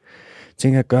snart.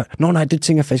 Tænker jeg at gøre. Nej, det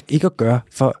tænker jeg faktisk ikke at gøre,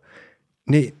 for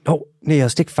nej, jeg har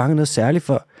slet ikke fanget noget særligt,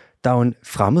 for der er jo en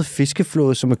fremmed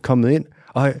fiskeflåde, som er kommet ind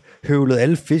og har høvlet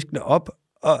alle fiskene op,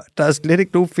 og der er slet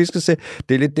ikke nogen fisk at se.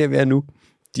 Det er lidt der, vi er nu.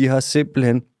 De har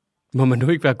simpelthen... Må man nu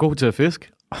ikke være god til at fiske?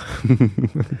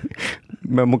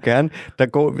 Man må gerne.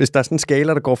 Hvis der er sådan en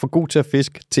skala, der går fra god til at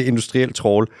fiske til industriel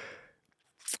trawl,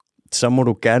 så må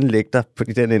du gerne lægge dig på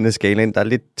den ende af skalaen, der er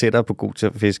lidt tættere på god til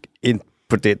at fiske, end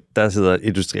på den, der hedder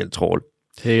industriel trawl.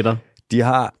 Hater. De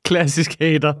har... Klassisk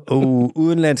hater.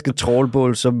 Udenlandske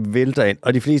trawlbål, som vælter ind,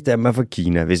 og de fleste af dem er fra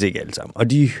Kina, hvis ikke alle sammen.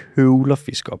 Og de høvler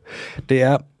fisk op. Det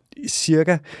er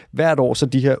cirka hvert år, så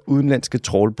de her udenlandske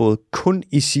trawlbåde kun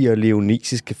i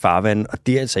sierra-leonesiske farvande, og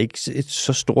det er altså ikke et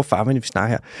så stort farvand, vi snakker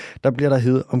her. Der bliver der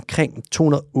heddet omkring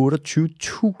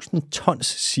 228.000 tons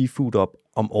seafood op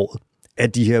om året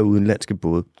af de her udenlandske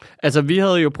både. Altså, vi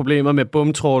havde jo problemer med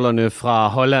bumtrålerne fra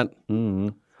Holland. Mm-hmm.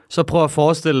 Så prøv at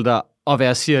forestille dig at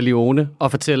være Sierra Leone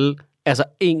og fortælle, altså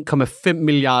 1,5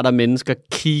 milliarder mennesker,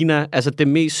 Kina, altså det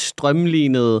mest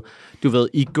strømlignede, du ved,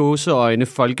 i gåseøjne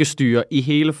folkestyre i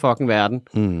hele fucking verden.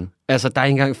 Mm. Altså, der er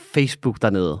ikke engang Facebook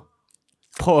dernede.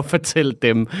 Prøv at fortælle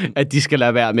dem, at de skal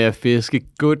lade være med at fiske.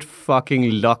 Good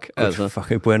fucking luck, Good altså.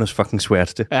 Fucking buenos fucking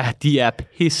sweat det. Ja, de er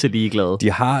pisse ligeglade.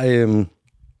 De har,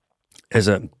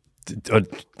 og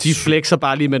de flexer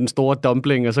bare lige med den store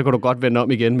dumpling, og så kan du godt vende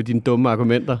om igen med dine dumme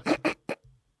argumenter.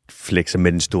 Flexer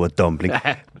med den store dumpling.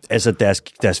 Ja. Altså,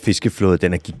 deres fiskeflåde,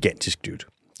 den er gigantisk dyrt.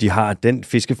 De har den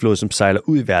fiskeflåde, som sejler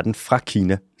ud i verden fra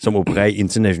Kina, som opererer i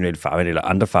internationale farvand eller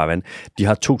andre farvand. De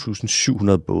har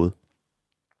 2.700 både.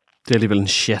 Det er alligevel en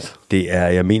shit.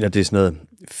 Jeg mener, det er sådan noget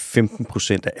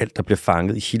 15% af alt, der bliver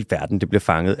fanget i hele verden, det bliver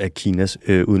fanget af Kinas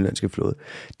udenlandske flåde.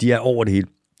 De er over det hele.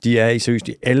 De er seriøst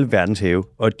i alle verdens have,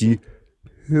 og de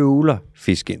høvler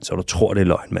fisk ind, så du tror, det er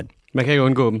løgn, mand. Man kan ikke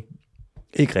undgå dem.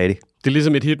 Ikke rigtigt. Det er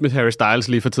ligesom et hit med Harry Styles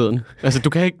lige for tiden. Altså, du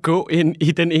kan ikke gå ind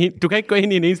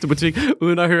i en eneste butik,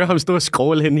 uden at høre ham stå og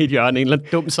scrolle hen i et hjørne, en eller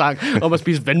anden dum sang om at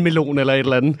spise vandmelon eller et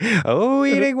eller andet. Oh,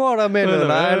 eating watermelon,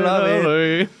 I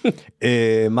love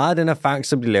it. Meget af den her fangst,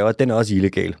 som de laver, den er også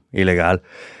illegal.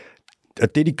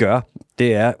 Og det, de gør,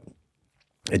 det er,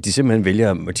 at de simpelthen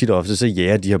vælger, tit og ofte, så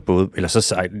jager de her både, eller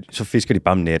så fisker de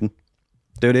bare om natten.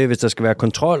 Det er jo det, hvis der skal være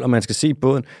kontrol, og man skal se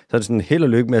båden, så er det sådan held og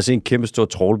lykke med at se en kæmpe stor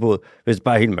trawlbåd, hvis det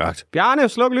bare er helt mørkt. Bjarne,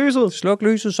 sluk lyset! Sluk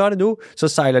lyset, så er det nu. Så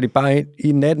sejler de bare ind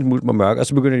i natten mulm og mørk, og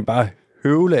så begynder de bare at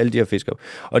høvle alle de her fisk op.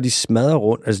 Og de smadrer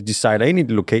rundt, altså de sejler ind i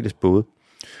det lokale båd.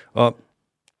 Og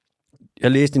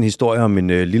jeg læste en historie om en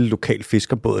lille lokal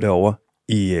fiskerbåd derovre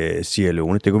i Sierra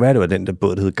Leone. Det kunne være, det var den der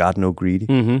båd, der hed Garden O'Grady.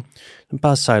 Mm-hmm. Den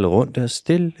bare sejlede rundt der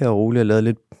stille og roligt og lavede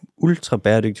lidt ultra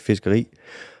bæredygtig fiskeri.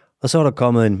 Og så var der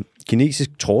kommet en kinesisk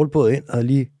trawlbåd ind og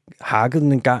lige hakket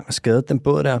den en gang og skadet den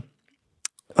båd der.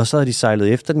 Og så havde de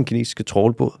sejlet efter den kinesiske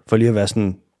trawlbåd for lige at være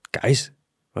sådan, guys,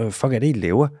 hvad fuck er det, I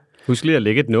laver? Husk lige at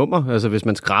lægge et nummer. Altså, hvis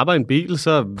man skraber en bil,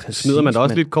 så smider man da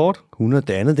også lidt kort. 100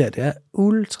 det andet der, det er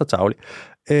ultra tavligt.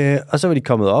 Og så var de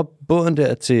kommet op båden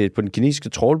der på den kinesiske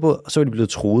trawlbåd, og så var de blevet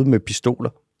truet med pistoler.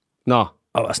 Nå.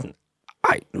 Og var sådan,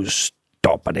 ej, nu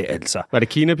stopper det altså. Var det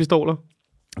Kina-pistoler?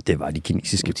 Det var de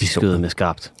kinesiske pistoler. De skød med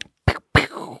skarpt.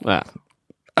 Ja.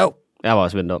 Jeg var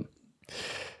også vendt om.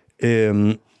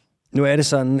 Nu er det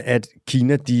sådan, at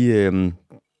Kina, de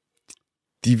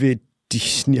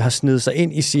har snedet sig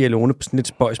ind i Sierra Leone på sådan lidt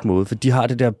spøjs måde, for de har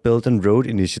det der Belt and Road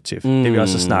Initiative. Det vi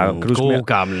også har snakket om. Kan du huske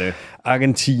gamle.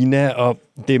 Argentina og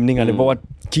dæmningerne, hvor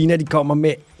Kina de kommer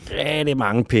med rigtig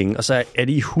mange penge, og så er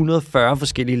de i 140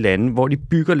 forskellige lande, hvor de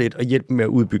bygger lidt og hjælper med at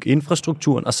udbygge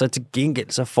infrastrukturen, og så til gengæld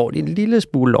så får de en lille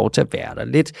smule lov til at være der.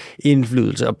 Lidt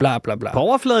indflydelse og bla bla bla. På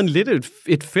overfladen lidt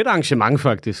et fedt arrangement,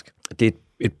 faktisk. Det er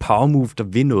et power move, der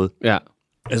vil noget. Ja.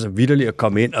 Altså vitterligt at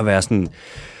komme ind og være sådan,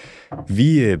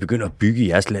 vi begynder at bygge i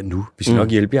jeres land nu. Vi skal nok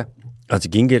hjælpe jer. Og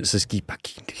til gengæld, så skal I bare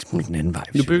give en lille smule den anden vej.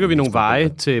 Nu bygger vi nogle veje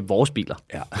til vores biler.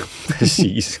 Ja,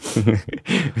 præcis.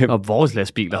 Og vores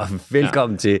lastbiler. Og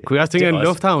velkommen til. Kunne jeg også tænke en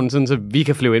lufthavn, sådan, så vi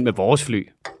kan flyve ind med vores fly?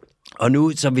 Og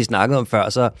nu, som vi snakkede om før,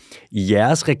 så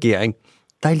jeres regering,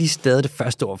 der er lige stadig det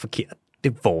første ord forkert. Det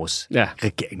er vores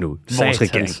regering nu. Vores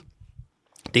regering.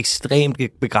 Det er ekstremt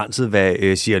begrænset,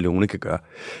 hvad Sierra Leone kan gøre.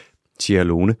 Sierra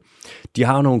Leone. De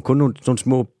har jo kun nogle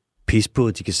små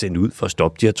pisbåde, de kan sende ud for at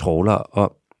stoppe de her trawlere,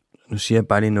 og nu siger jeg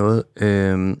bare lige noget.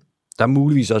 Der er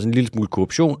muligvis også en lille smule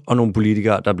korruption, og nogle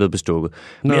politikere, der er blevet bestukket.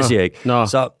 Men jeg siger ikke.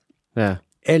 Så Ja.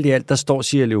 Alt i alt, der står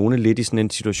Sierra Leone lidt i sådan en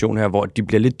situation her, hvor de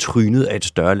bliver lidt trynet af et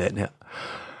større land her.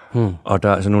 Og der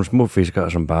er altså nogle små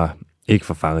fiskere, som bare ikke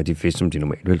får fanget de fisk, som de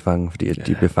normalt vil fange, fordi at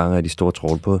de bliver fanget af de store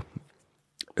trawlbåde.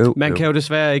 Man kan jo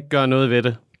desværre ikke gøre noget ved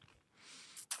det.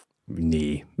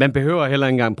 Nej. Man behøver heller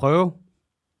ikke engang prøve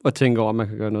at tænke over, om man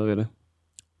kan gøre noget ved det.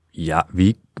 Ja,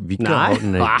 vi Nej.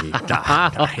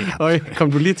 Øj,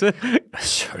 kom du lige til?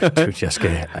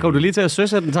 Kom du lige til at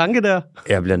søsætte en tanke der?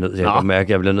 Jeg bliver nødt til,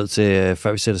 jeg bliver nødt til,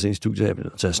 før vi sætter os ind i studiet, jeg bliver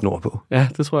nødt til at snor på. Ja,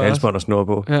 det tror jeg også. Jeg snor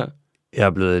på. Ja. Jeg er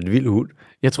blevet et vild hund.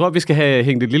 Jeg tror, vi skal have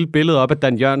hængt et lille billede op af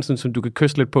Dan Jørgensen, som du kan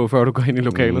kysse lidt på, før du går ind i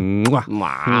lokalet.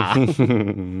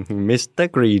 Mr.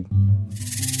 Green.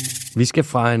 Vi skal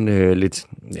fra en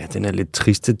den er lidt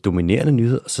triste, dominerende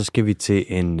nyhed, og så skal vi til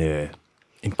en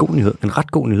god nyhed. En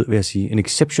ret god nyhed, vil jeg sige. En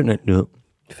exceptionel nyhed.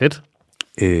 Fedt.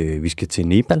 Vi skal til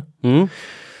Nepal,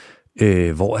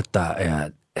 hvor der er...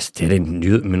 Altså, det er en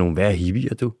nyhed med nogle værre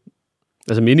hippier, du.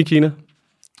 Altså mini-Kina?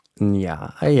 Ja.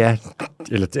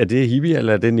 Eller er det hippie,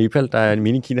 eller er det Nepal, der er en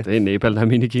mini-Kina? Det er Nepal, der er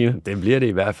mini-Kina. Det bliver det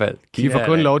i hvert fald. De får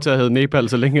kun lov til at hedde Nepal,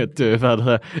 så længe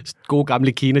at, gode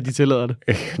gamle Kina, de tillader det.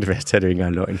 Det værste er det jo ikke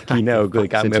engang løgn. Kina er jo gået i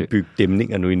gang med at bygge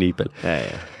dæmninger nu i Nepal. Ja.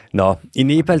 Nå, i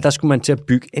Nepal, der skulle man til at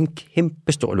bygge en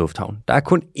kæmpe stor lufthavn. Der er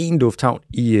kun én lufthavn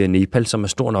i Nepal, som er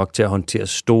stor nok til at håndtere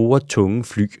store, tunge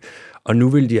fly. Og nu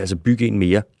vil de altså bygge en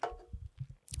mere.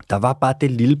 Der var bare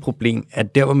det lille problem,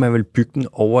 at der, hvor man vil bygge den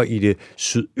over i det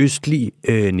sydøstlige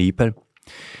Nepal,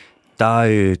 der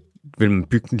vil man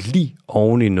bygge den lige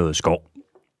oven i noget skov.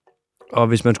 Og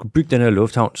hvis man skulle bygge den her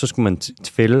lufthavn, så skulle man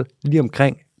fælde lige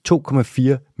omkring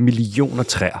 2,4 millioner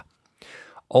træer.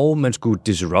 Og man skulle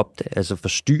disrupte, altså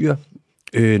forstyrre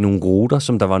nogle ruter,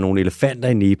 som der var nogle elefanter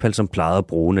i Nepal, som plejede at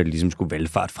bruge, når de ligesom skulle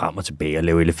valfart frem og tilbage og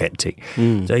lave elefantting.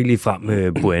 Så ikke lige frem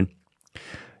med Buan.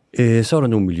 Så var der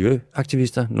nogle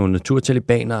miljøaktivister, nogle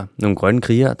naturtalibanere, nogle grønne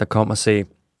krigere, der kom og sagde,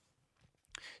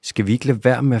 skal vi ikke lade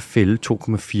være med at fælde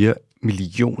 2,4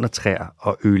 millioner træer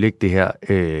og ødelægge det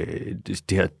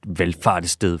her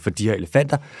valfartested for de her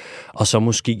elefanter, og så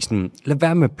måske sådan, lad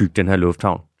være med at bygge den her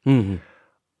lufthavn.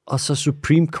 Og så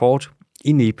Supreme Court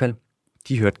i Nepal,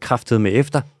 de hørte kraftigt med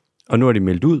efter, og nu har de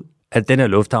meldt ud, at den her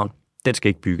lufthavn, den skal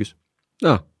ikke bygges.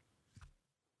 Nå.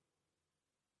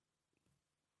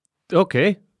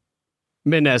 Okay.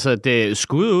 Men altså, det er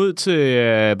skud ud til,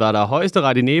 hvad der er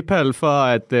højesteret i Nepal,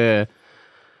 for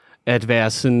at være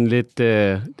sådan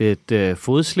lidt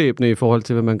fodslæbende i forhold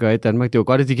til, hvad man gør i Danmark. Det er jo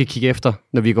godt, at de kan kigge efter,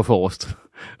 når vi går forrest.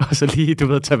 Og så lige, du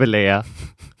ved, tage ved lære.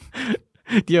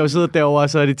 De har jo siddet derovre, og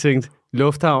så har de tænkt,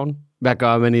 lufthavn, hvad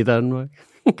gør man i Danmark?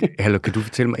 Hallo, kan du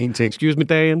fortælle mig en ting? Excuse me,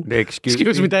 Dan.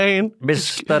 Excuse me, Dan.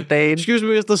 Mr. Dan. Excuse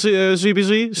me, Mr.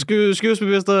 CBC. Excuse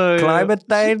me, Mr. Climate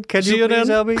Dan. Can you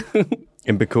please help me?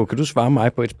 MBK, kan du svare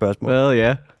mig på et spørgsmål? Hvad,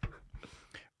 ja.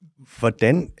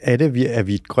 Hvordan er det, er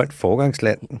vi et grønt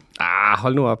forgangsland?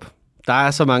 Hold nu op. Der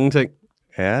er så mange ting.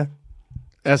 Ja.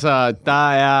 Altså,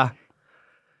 der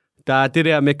er det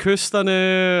der med kysterne,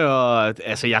 og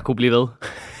altså, jeg kunne blive ved.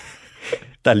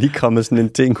 Der er lige kommet sådan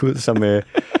en ting ud, som...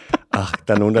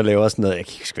 der er nogen, der laver sådan noget, jeg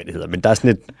kan ikke huske, hvad det hedder, men der er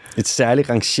sådan et særligt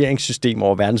rangeringssystem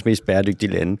over verdens mest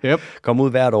bæredygtige lande. Yep. Kommer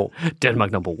ud hvert år.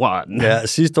 Danmark nummer 1. Ja,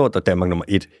 sidste år der er Danmark nummer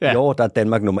 1. Ja. I år der er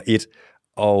Danmark nummer 1.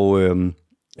 Og jeg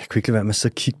kunne ikke lade være med at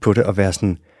sidde og kigge på det og være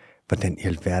sådan, hvordan i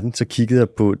alverden? Så kiggede jeg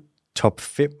på top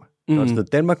 5. Der var sådan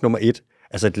Danmark nummer 1.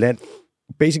 Altså et land,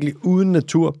 basically uden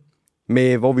natur,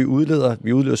 med, hvor vi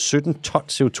udleder 17 ton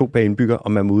CO2 per indbygger,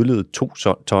 og man må udlede 2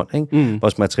 ton. Ikke?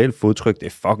 Vores materielle fodtryk, det er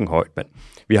fucking højt, mand.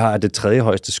 Vi har det tredje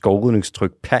højeste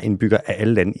skovrydningstryk per indbygger af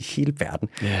alle lande i hele verden.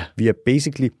 Yeah. Vi er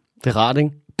basically... Det er rart,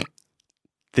 ikke?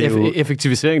 Det er jo...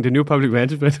 Effektivisering, det new public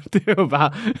management, det er jo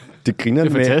bare... Det griner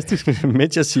det er fantastisk.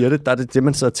 Mens jeg siger det, der er det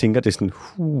man så tænker, det er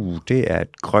sådan, det er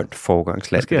et grønt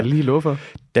foregangsland. Det skal jeg lige love for.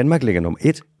 Danmark ligger nummer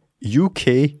 1. UK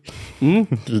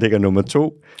ligger nummer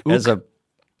 2. Altså...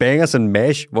 Bangers and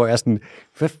mash, hvor jeg er sådan,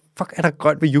 hvad fuck er der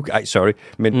grønt ved UK? Ej, sorry.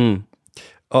 Men,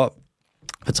 og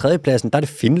på tredjepladsen, der er det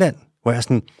Finland, hvor jeg er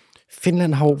sådan,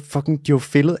 Finland har jo de har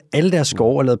fældet alle deres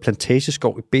skove og lavet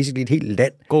plantageskov i basically et helt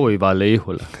land. Gå i bare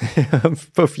lægehuller.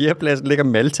 På fjerdepladsen ligger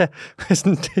Malta.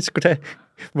 Sådan, det skulle da...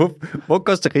 Hvor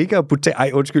Costa Rica og Bhutan?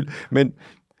 Ej, undskyld, men...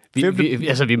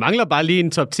 Vi mangler bare lige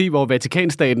en top 10, hvor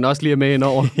Vatikanstaten også lige er med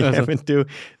indover. Ja, men det er jo...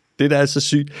 Det der er så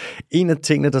sygt. En af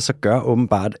tingene, der så gør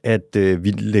åbenbart, at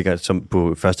vi ligger som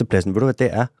på førstepladsen, ved du hvad det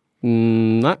er?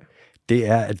 Nej. Det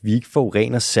er, at vi ikke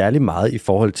forurener særlig meget i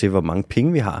forhold til, hvor mange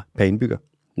penge vi har per indbygger.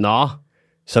 Nå.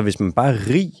 Så hvis man bare er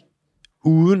rig,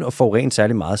 uden at forurene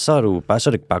særlig meget, så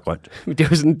er det bare grønt. Det er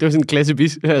jo sådan en klasse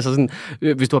altså sådan,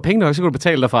 hvis du har penge nok, så kan du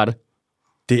betale dig fra det.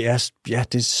 Det er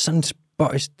sådan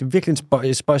virkelig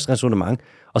en spøjs resonemang.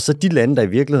 Og så de lande, der i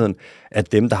virkeligheden er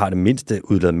dem, der har det mindste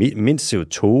udladet, mindst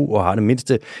CO2 og har det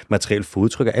mindste materielle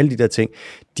fodtryk og alle de der ting,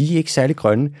 de er ikke særlig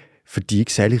grønne, for de er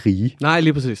ikke særlig rige. Nej,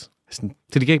 lige præcis. Så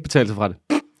de kan ikke betale sig fra det.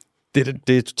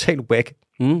 Det er totalt whack.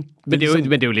 Men det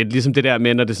er jo lidt ligesom det der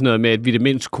med, når det er sådan noget med, at vi er det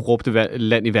mindst korrupte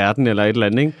land i verden, eller et eller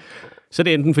andet, ikke? Så er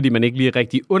det enten, fordi man ikke lige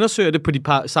rigtig undersøger det på de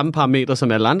samme parametre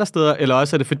som alle andre steder, eller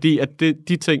også er det fordi, at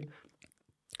de ting,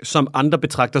 som andre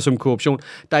betragter som korruption,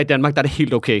 der i Danmark, der er det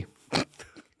helt okay.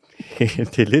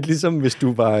 Det er lidt ligesom, hvis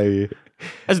du var...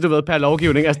 Altså, du ved, per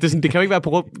lovgivning. Altså, det kan jo ikke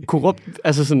være korrupt,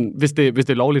 altså sådan, hvis det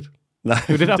er lovligt. Nej, det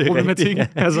er jo det, der er problematikken. Ja.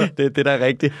 Altså. Det der er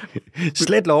rigtigt.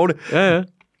 Slet lovligt. Ja.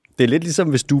 Det er lidt ligesom,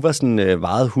 hvis du var sådan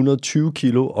vejet 120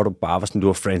 kilo, og du bare var sådan, du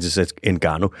var Francis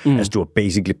Ngannou. Altså, du var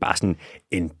basically bare sådan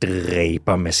en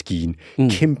dræbermaskine.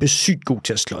 Kæmpe sygt god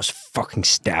til at slås, fucking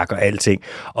stærk og alting.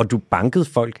 Og du bankede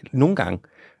folk nogle gange,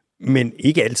 men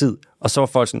ikke altid. Og så var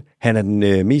folk sådan, han er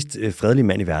den mest fredelige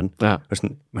mand i verden. Ja. Og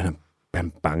sådan, men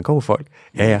han banker jo folk.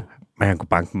 Ja, men han kunne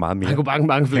banke meget mere. Han kunne banke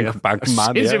mange flere. Han kunne banke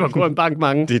meget mere. Sindssygt, kunne han banke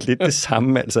mange. Det er lidt det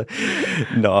samme, altså.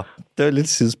 Nå, det var lidt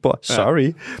sidespor.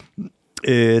 Sorry.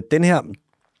 Ja. Den her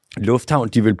lufthavn,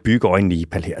 de vil bygge over i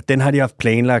Nepal her, den har de haft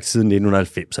planlagt siden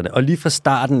 1990'erne. Og lige fra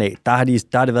starten af, der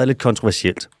har det været lidt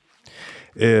kontroversielt.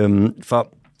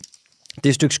 For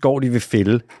det stykke skov, de vil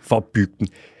fælde for at bygge den,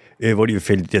 hvor de vil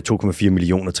fælde de der 2,4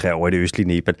 millioner træer over i det østlige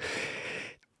Nepal.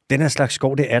 Den her slags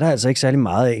skov, det er der altså ikke særlig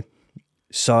meget af.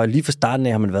 Så lige fra starten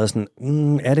af har man været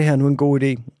sådan, er det her nu en god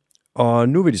idé? Og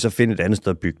nu vil de så finde et andet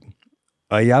sted at bygge den.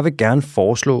 Og jeg vil gerne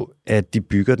foreslå, at de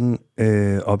bygger den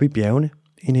oppe i bjergene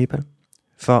i Nepal.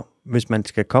 For hvis man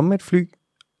skal komme med et fly,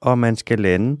 og man skal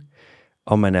lande,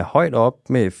 og man er højt op,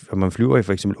 og man flyver i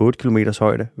for eksempel 8 km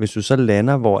højde, hvis du så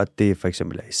lander, hvor det for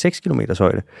eksempel er i 6 km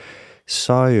højde,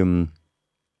 så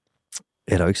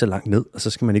er der jo ikke så langt ned, og så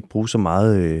skal man ikke bruge så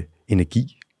meget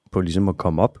energi på ligesom at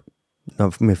komme op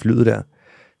med flyet der.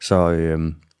 Så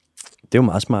det er jo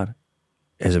meget smart.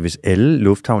 Altså hvis alle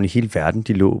lufthavne i hele verden,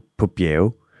 de lå på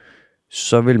bjerge,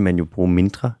 så vil man jo bruge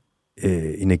mindre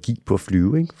energi på at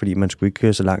flyve, ikke? Fordi man skulle ikke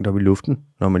køre så langt op i luften,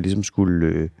 når man ligesom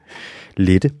skulle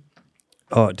lette.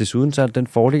 Og desuden så er den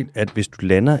fordel, at hvis du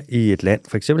lander i et land,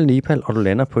 for eksempel Nepal, og du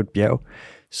lander på et bjerg,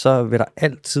 så vil der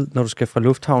altid, når du skal fra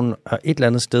lufthavnen og et eller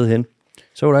andet sted hen,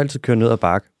 så vil du altid køre ned ad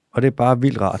bakke. Og det er bare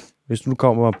vildt rart. Hvis du nu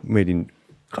kommer med din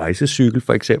rejsecykel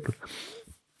for eksempel,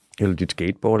 eller dit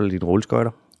skateboard eller dit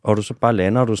rulleskøjter, og du så bare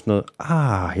lander, og du sådan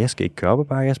noget, jeg skal ikke køre op ad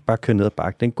bakke, jeg skal bare køre ned ad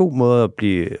bakke. Det er en god måde at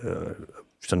blive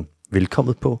sådan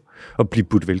velkommet på, og blive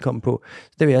budt velkommen på.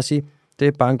 Så det vil jeg sige, det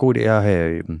er bare en god idé at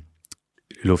have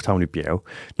lufthavn i bjerge.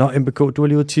 Nå, MBK, du har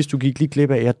lige været du gik lige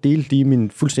glip af, at jeg delte lige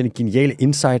min fuldstændig geniale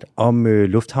insight om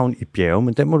lufthavn i bjerge,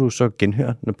 men den må du så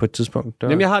genhøre på et tidspunkt.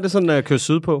 Jamen, jeg har det sådan, at jeg kører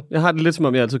sydpå. Jeg har det lidt som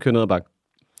om, jeg altid kører ned ad bakke.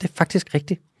 Det er faktisk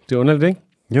rigtigt. Det er underligt, ikke?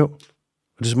 Jo.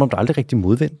 Og det er som om, der aldrig rigtig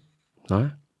modvind. Nej.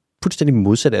 Fuldstændig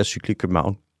modsat af at cykle i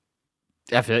København.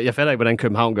 Jeg fatter ikke, hvordan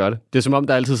København gør det. Det er som om,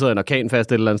 der altid sidder en orkan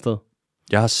fast et eller andet sted.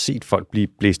 Jeg har set folk blive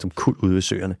blæst omkuld ude ved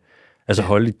søerne. Altså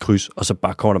holde et kryds, og så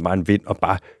bare kommer der bare en vind, og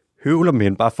bare høvler med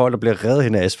hen. Bare folk, der bliver revet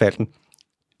hen af asfalten.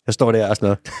 Jeg står der og sådan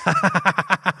noget.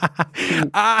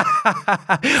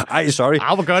 Ej,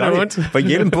 sorry. Hvor gør det ondt. For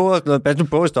hjelm på og sådan noget. Pas nu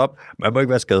på at stoppe. Man må ikke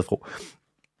være skadefro.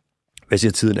 Hvad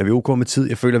siger tiden? Er vi okay med tid?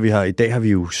 Jeg føler, i dag har vi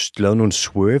jo lavet nogle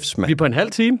swerves, mand. Vi er på en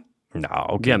halv time. Nå,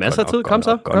 okay. Vi har masser af tid. Kom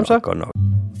så. Godt nok.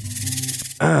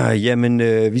 Jamen,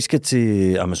 vi skal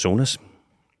til Amazonas.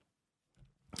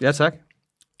 Ja, tak.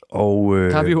 Og,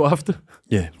 der har vi jo ofte.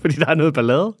 Ja. Fordi der er noget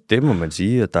ballade. Det må man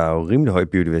sige, at der er jo rimelig høj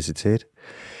biodiversitet.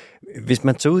 Hvis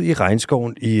man tager ud i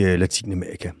regnskoven i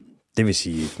Latinamerika, det vil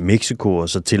sige Mexico og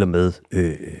så til og med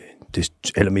det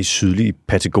allermest sydlige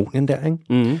Patagonien der, ikke?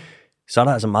 Mm-hmm. Så er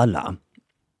der altså meget larm.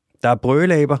 Der er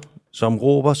brølaber, som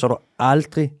råber, så du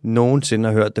aldrig nogensinde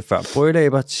har hørt det før.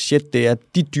 Brølaber, shit, det er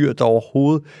de dyr, der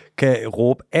overhovedet kan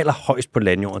råbe allerhøjst på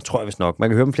landjorden, tror jeg vist nok. Man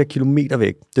kan høre dem flere kilometer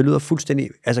væk. Det lyder fuldstændig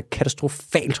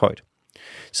katastrofalt højt.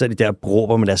 Så er de der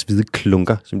råber med deres hvide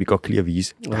klunker, som de godt kan lide at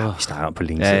vise. Vi snakker om på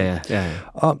længe siden. Ja.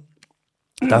 Og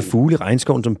der er fugle i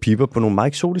regnskoven, som pipper på nogle meget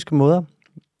eksotiske måder.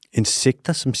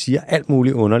 Insekter, som siger alt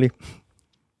muligt underligt.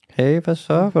 Hey, hvad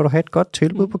så? Vil du have et godt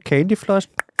tilbud på Candy Floss?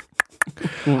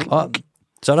 Og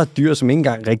så er der dyr, som ikke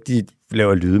engang rigtig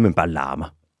laver lyde, men bare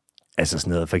larmer. Altså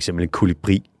sådan noget, for eksempel en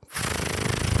kolibri,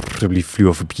 så lige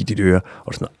flyver forbi dit øre,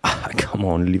 og sådan noget, come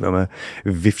on, lige med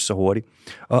vifte så hurtigt.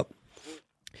 Og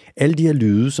alle de her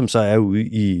lyde, som så er ude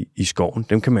i skoven,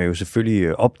 dem kan man jo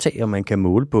selvfølgelig optage, og man kan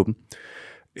måle på dem.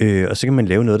 Og så kan man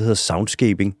lave noget, der hedder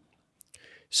soundscaping,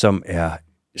 som er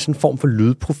sådan en form for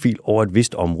lydprofil over et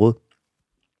vist område.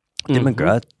 det man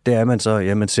gør, det er,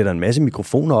 at man sætter en masse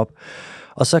mikrofoner op,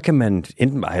 og så kan man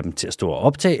enten bare have dem til at stå og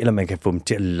optage, eller man kan få dem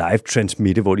til at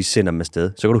live-transmitte, hvor de sender dem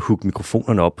afsted. Så kan du hooke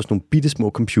mikrofonerne op på sådan nogle bittesmå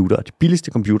computere, de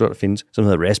billigste computere, der findes, som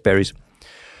hedder Raspberries.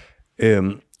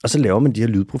 Og så laver man de her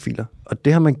lydprofiler. Og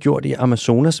det har man gjort i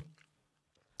Amazonas.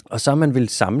 Og så har man vil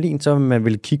sammenligne, så man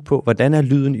vil kigge på, hvordan er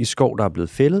lyden i skov, der er blevet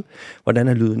fældet, hvordan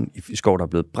er lyden i skov, der er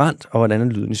blevet brændt, og hvordan er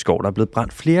lyden i skov, der er blevet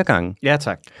brændt flere gange. Ja,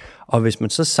 tak. Og hvis man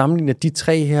så sammenligner de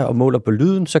tre her og måler på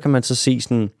lyden, så kan man så se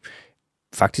sådan,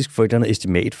 faktisk få et eller andet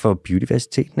estimat for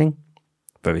biodiversiteten, ikke?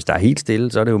 For hvis der er helt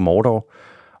stille, så er det jo Mordor.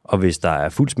 Og hvis der er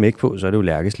fuld smæk på, så er det jo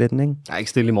Lærkesletten, ikke? Der er ikke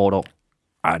stille i Mordor.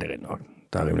 Ej, det er rigtig nok.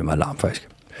 Der er rimelig meget larm, faktisk.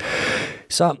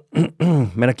 Så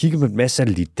man har kigget på en masse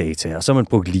satellitdata, og så har man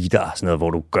brugt LIDAR, sådan noget, hvor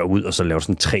du går ud og så laver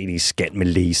sådan en 3D-scan med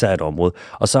laser af et område.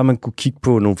 Og så har man kunne kigge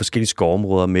på nogle forskellige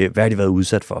skovområder med, hvad har de været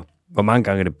udsat for? Hvor mange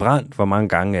gange er det brændt? Hvor mange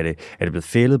gange er det blevet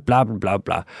fældet? Bla, bla, bla,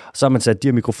 bla. Og så har man sat de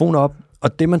her mikrofoner op,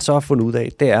 og det man så har fundet ud af,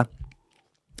 det er,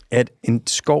 at en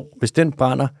skov, hvis den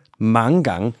brænder mange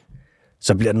gange,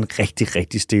 så bliver den rigtig,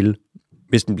 rigtig stille.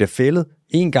 Hvis den bliver fældet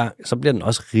en gang, så bliver den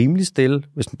også rimelig stille.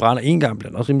 Hvis den brænder en gang, bliver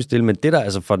den også rimelig stille. Men det, der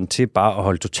altså får den til bare at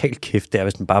holde totalt kæft, det er,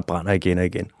 hvis den bare brænder igen og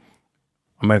igen.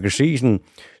 Og man kan se sådan,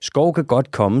 skov kan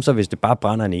godt komme sig, hvis det bare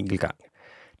brænder en enkelt gang.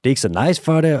 Det er ikke så nice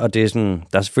for det, og det er sådan,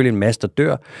 der er selvfølgelig en masse, der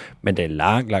dør, men det er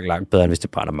langt bedre, end hvis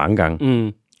det brænder mange gange.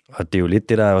 Mm. Og det er jo lidt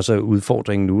det, der også er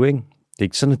udfordringen nu, ikke? Det er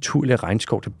ikke så naturligt, at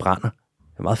regnskov, det brænder.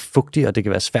 Det er meget fugtigt, og det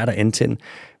kan være svært at antænde,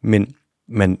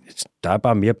 men der er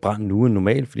bare mere brand nu end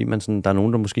normalt, fordi der er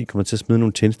nogen, der måske kommer til at smide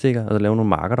nogle tændstikker og lave nogle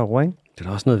marker derovre, ikke? Det er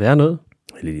da også noget værre noget.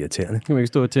 Det er lidt irriterende. Kan man ikke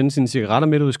stå og tænde sine cigaretter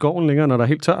midt ude i skoven længere, når der er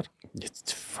helt tørt? Det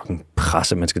er fucking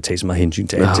pres, at man skal tage så meget hensyn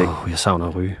til alting. Jeg savner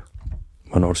at ryge.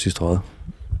 Hvornår er du sidst røget?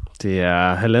 Det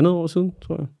er 1,5 år siden,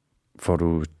 tror jeg.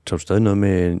 Tager du stadig noget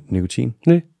med nikotin?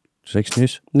 Nej. Du ikke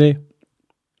snys? Nej.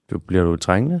 Bliver du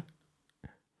trængende?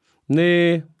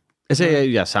 Nej. Altså,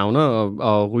 jeg savner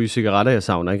at ryge cigaretter. Jeg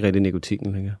savner ikke rigtig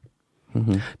nikotinen længere.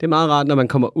 Mm-hmm. Det er meget rart, når man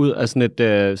kommer ud af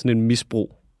sådan et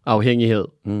misbrug, afhængighed,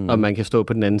 og man kan stå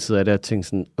på den anden side af det og tænke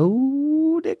sådan,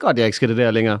 det er godt, jeg ikke skal det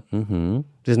der længere. Mm-hmm.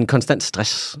 Det er sådan en konstant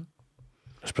stress.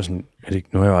 Sådan,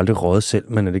 nu har jeg jo aldrig røget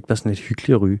selv, men er det ikke bare sådan lidt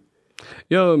hyggeligt at ryge?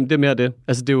 Jo, det er mere det.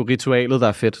 Altså, det er jo ritualet, der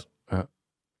er fedt. Ja.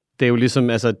 Det er jo ligesom,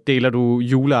 altså, deler du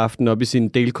juleaften op i sine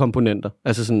delkomponenter?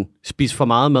 Altså sådan, spis for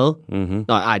meget mad? Mm-hmm.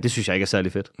 Nej, det synes jeg ikke er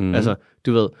særlig fedt. Mm-hmm. Altså,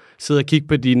 du ved, sidde og kigge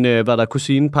på din, hvad der er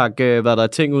kusinepakke, hvad der er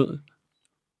ting ud.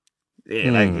 Det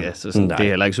er ikke, altså, sådan, det er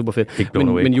heller ikke super fedt.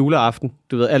 Men juleaften,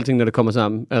 du ved, alting, når det kommer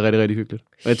sammen, er rigtig, rigtig hyggeligt.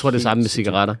 Og jeg tror, det er samme med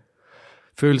cigaretter.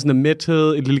 Følelsen af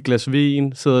mæthed, et lille glas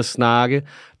vin, sidde og snakke.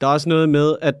 Der er også noget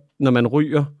med, at når man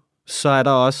ryger, så er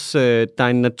der også der er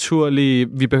en naturlig,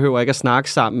 vi behøver ikke at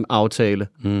snakke sammen aftale.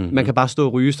 Mm-hmm. Man kan bare stå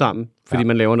og ryge sammen, fordi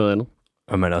man laver noget andet.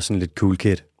 Og man er også en lidt cool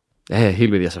kid. Ja,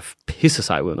 helt vildt. Jeg så pisser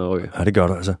sig ud, når jeg ryger. Ja, det gør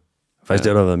du altså. Faktisk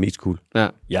det har været mest cool. Ja.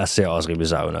 Jeg ser også rimelig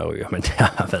sig ud, når jeg ryger, men det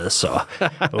har været så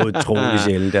utrolig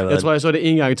sjældent. Jeg tror, jeg så det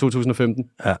en gang i 2015.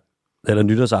 Ja. Eller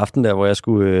nytårsaften der, hvor jeg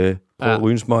skulle prøve at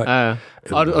ryge en smøg. Ja.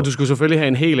 Og du skulle selvfølgelig have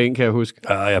en hel en, kan jeg huske.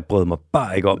 Ja, jeg brød mig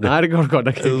bare ikke om det. Nej, det går du godt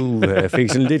nok. Jeg fik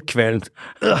sådan lidt kvalmt.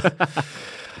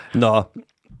 Nå,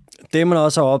 det man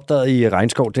også har opdaget i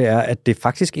regnskov, det er, at det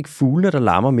faktisk ikke fuglene, der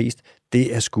larmer mest.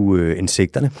 Det er sgu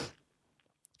insekterne.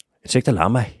 Insekter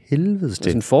larmer helvedes til.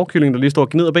 Sådan en forkylling, der lige står og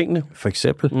gnider benene. For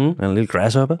eksempel. Eller en lille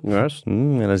grasshopper. Yes.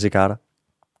 Eller cigaretter.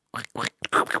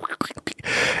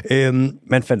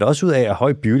 Man fandt også ud af, at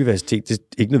høj biodiversitet det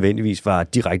ikke nødvendigvis var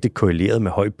direkte korreleret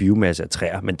med høj biomasse af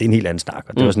træer, men det er en helt anden snak,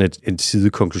 og det var sådan en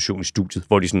sidekonklusion i studiet,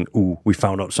 hvor de sådan, we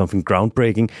found out something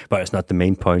groundbreaking, but it's not the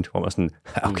main point, hvor man sådan,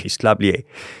 okay, slap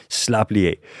lige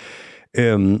af.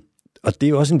 Og det er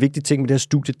jo også en vigtig ting med det her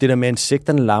studie, det der med, at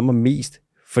insekterne larmer mest,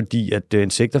 fordi at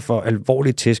insekter får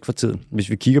alvorlige tæsk for tiden. Hvis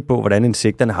vi kigger på, hvordan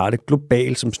insekterne har det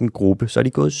globalt som sådan en gruppe, så er de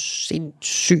gået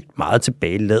sindssygt meget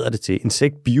tilbage, lader det til.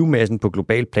 Insektbiomassen på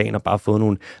global plan har bare fået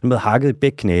nogle hakket i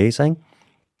begge knæser, ikke?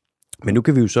 Men nu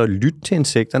kan vi jo så lytte til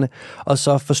insekterne, og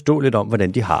så forstå lidt om,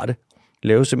 hvordan de har det.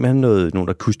 Lave simpelthen nogle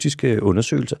akustiske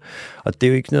undersøgelser. Og det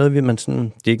er jo ikke noget, det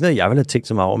er ikke noget, jeg ville have tænkt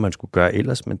så meget over, man skulle gøre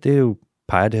ellers, men det er jo,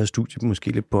 peger det her studie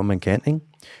måske lidt på, at man kan, ikke?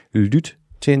 Lyt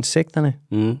til insekterne.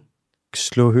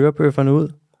 Slå hørebøfferne ud.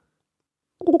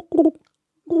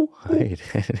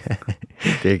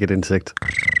 Det er ikke et insekt.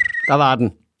 Der var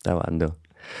den. Der.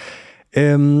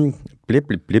 Blip.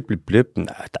 Nej,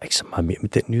 der er ikke så meget mere med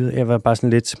den nyhed. Jeg var bare sådan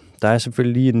lidt... Der er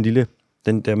selvfølgelig lige en lille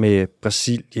Den der med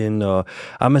Brasilien og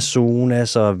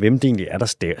Amazonas, og hvem det egentlig er,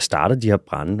 der starter de her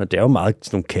brande. Og det er jo meget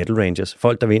sådan nogle cattle rangers.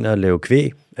 Folk, der vil ind og lave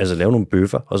kvæg, altså lave nogle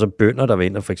bøffer, og så bønder, der vil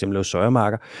ind og for eksempel lave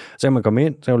sojamarker. Så kan man komme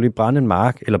ind, så kan du lige brænde en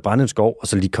mark, eller brænde en skov, og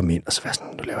så lige komme ind, og så være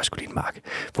sådan, nu laver jeg sgu lige en mark.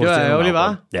 Det var ærgerligt,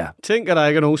 var? Ja. Tænk, at der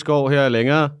ikke er nogen skov her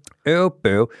længere.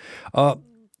 Bøv. Og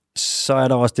så er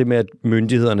der også det med, at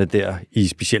myndighederne der i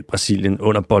specielt Brasilien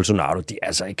under Bolsonaro, de er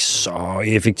altså ikke så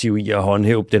effektive i at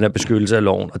håndhæve den her beskyttelse af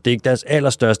loven, og det er ikke deres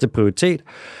allerstørste prioritet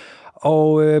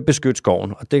at beskytte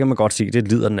skoven, og det kan man godt se, det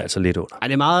lider den altså lidt under. Ej,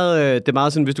 det er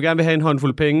meget sådan, hvis du gerne vil have en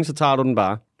håndfuld penge, så tager du den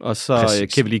bare, og så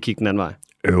kan vi lige kigge den anden vej.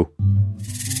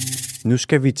 Nu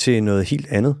skal vi til noget helt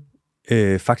andet.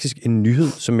 Faktisk en nyhed,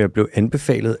 som jeg blev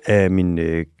anbefalet af min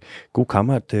gode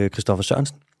kammerat Christoffer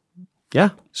Sørensen. Ja. Han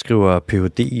skriver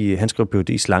Ph.D.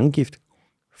 i slangegift.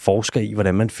 Forsker i,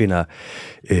 hvordan man finder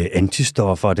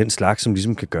antistoffer og den slags, som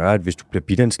ligesom kan gøre, at hvis du bliver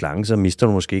bidt af en slange, så mister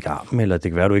du måske ikke armen, eller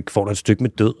det kan være, at du ikke får dig et stykke med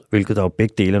død, hvilket der jo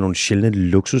begge dele er nogle sjældne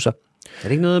luksuser. Er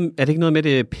det ikke noget med,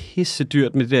 det er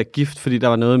pissedyrt med det der gift, fordi der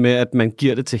var noget med, at man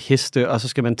giver det til heste, og så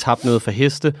skal man tappe noget for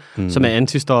heste, som er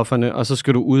antistofferne, og så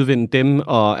skal du udvinde dem,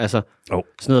 og altså sådan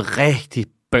noget rigtig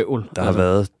bøvl. Der har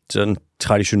været sådan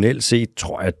traditionelt set,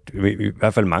 tror jeg, i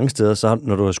hvert fald mange steder, så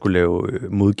når du har skulle lave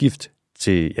modgift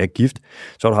til gift,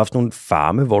 så har du haft nogle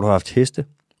farme, hvor du har haft heste,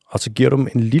 og så giver du dem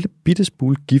en lille bitte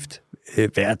smule gift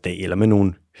hver dag, eller med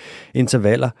nogle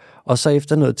intervaller, og så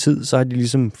efter noget tid, så har de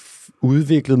ligesom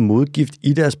udviklet modgift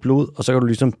i deres blod, og så kan du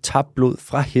ligesom tappe blod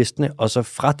fra hestene, og så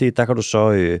fra det, der kan du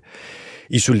så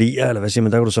isolere, eller hvad siger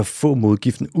man, der kan du så få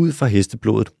modgiften ud fra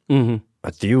hesteblodet. Mm-hmm.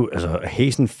 Og det er jo, altså, at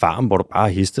have sådan en farm, hvor du bare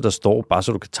har heste, der står, bare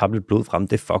så du kan tappe lidt blod frem,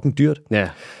 det er fucking dyrt. Ja.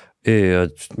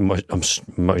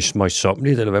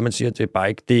 Møjsommeligt, eller hvad man siger, det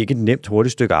er ikke et nemt,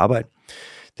 hurtigt stykke arbejde.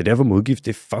 Det er derfor modgift,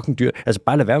 det er fucking dyrt. Altså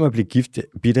bare lad være med at blive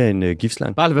bidt af en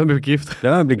giftslange. Bare lad være med at blive gift.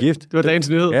 Lad være med at blive gift. Det var dagens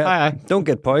nyhed. Ja. Hej. Don't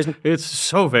get poison. It's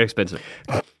so very expensive.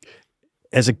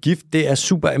 Altså gift, det er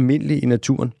super almindeligt i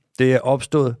naturen. Det er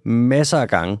opstået masser af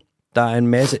gange. Der er en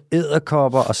masse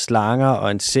edderkopper og slanger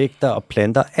og insekter og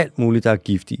planter, alt muligt, der er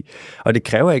gift i. Og det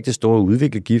kræver ikke det store at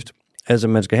udvikle gift. Altså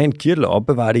man skal have en kirtel at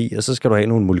opbevare det i, og så skal du have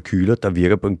nogle molekyler, der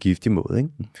virker på en giftig måde, ikke?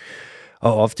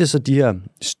 Og ofte så de her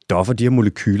stoffer, de her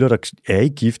molekyler, der er i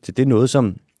gift, det er noget,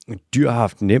 som dyr har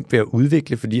haft nemt ved at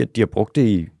udvikle, fordi at de har brugt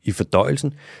det i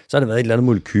fordøjelsen. Så har der været et eller andet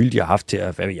molekyl, de har haft til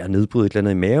at nedbryde et eller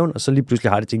andet i maven, og så lige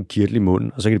pludselig har det til en kirtel i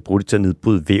munden, og så kan de bruge det til at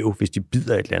nedbryde væv, hvis de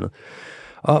bider et eller andet.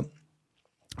 Og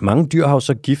mange dyr har jo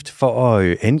så gift for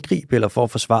at angribe eller for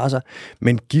at forsvare sig,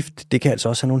 men gift, det kan altså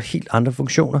også have nogle helt andre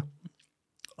funktioner.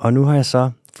 Og nu har jeg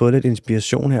så fået lidt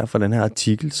inspiration her fra den her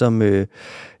artikel, som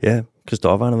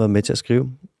Christoffer har været med til at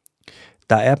skrive.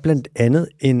 Der er blandt andet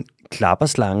en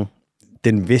klapperslange,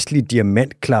 den vestlige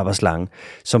diamantklapperslange,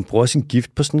 som bruger sin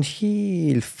gift på sådan en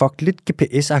helt lidt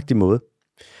GPS-agtig måde.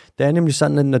 Det er nemlig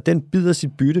sådan, at når den bider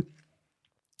sit bytte,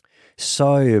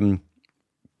 så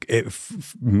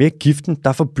med giften,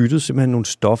 der får byttet simpelthen nogle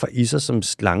stoffer i sig, som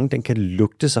slangen den kan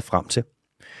lugte sig frem til.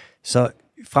 Så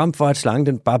frem for at slangen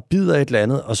den bare bider et eller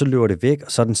andet, og så løber det væk,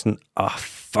 og så er den sådan,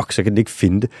 så kan den ikke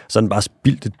finde det. Så er den bare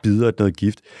spildt et bid af noget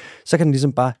gift. Så kan den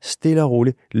ligesom bare stille og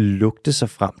roligt lugte sig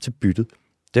frem til byttet.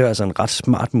 Det er altså en ret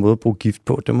smart måde at bruge gift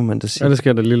på, det må man da sige. Ja, det skal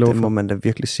jeg da lige love for. Det må man da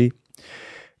virkelig sige.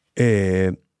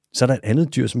 Så er der et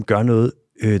andet dyr, som gør noget.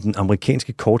 Den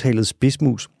amerikanske korthalede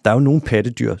spidsmus. Der er jo nogle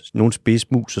pattedyr, nogle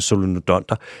spidsmus og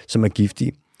solenodonter, som er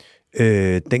giftige.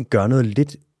 Den gør noget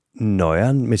lidt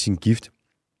nøjeren med sin gift.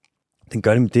 Den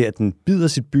gør det med det, at den bider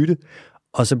sit bytte,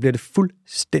 og så bliver det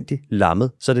fuldstændig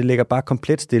lammet, så det ligger bare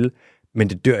komplet stille, men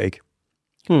det dør ikke.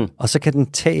 Og så kan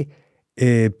den tage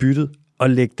byttet og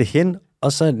lægge det hen,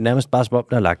 og så er det nærmest bare som om,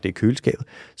 den har lagt det i køleskabet.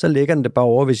 Så lægger den det bare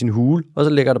over ved sin hule, og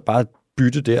så lægger der bare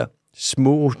bytte der.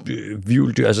 Små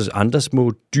hvirveldyr, altså andre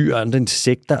små dyr, andre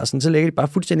insekter, og sådan, så lægger de bare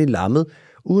fuldstændig lammet,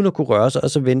 uden at kunne røre sig, og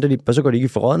så venter de, og så går de ikke i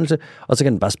forrådnelse, og så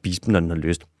kan den bare spise dem, når den har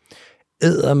lyst.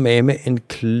 Eddermame en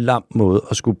klam måde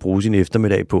at skulle bruge sin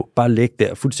eftermiddag på. Bare lægge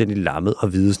der fuldstændig lammet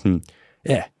og vide sådan,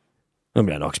 ja, nu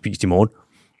bliver jeg nok spist i morgen.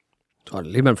 Jeg tror, det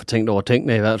er lige, man får tænkt over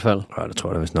tingene i hvert fald. Ja, det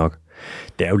tror jeg vist nok.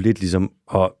 Det er jo lidt ligesom,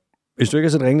 og hvis du ikke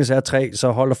har set Ringenes Herre 3,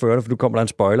 så hold dig for ørerne, for du kommer der en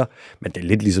spoiler. Men det er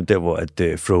lidt ligesom der, hvor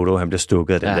at Frodo han bliver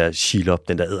stukket af den der Shelob,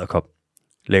 den der edderkop.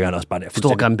 Lægger han også bare der.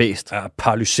 Stor gammel bæst. Ja,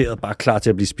 paralyseret, bare klar til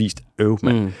at blive spist.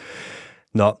 Mand.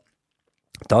 Nå,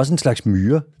 der er også en slags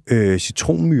myre,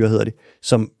 citronmyre hedder det,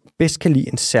 som bedst kan lide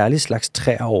en særlig slags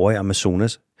træer over i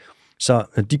Amazonas. Så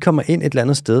når de kommer ind et eller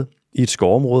andet sted i et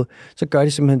skovområde, så gør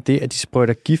de simpelthen det, at de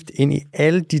sprøjter gift ind i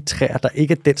alle de træer, der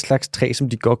ikke er den slags træ, som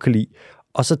de godt kan lide.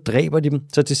 Og så dræber de dem.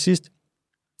 Så til sidst,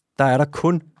 der er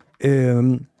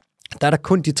der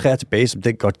kun de træer tilbage, som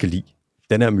den godt kan lide.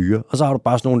 den her myre. Og så har du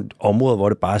bare sådan nogle områder, hvor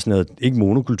det bare er sådan noget, ikke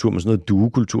monokultur, men sådan noget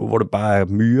duokultur, hvor det bare er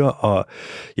myre, og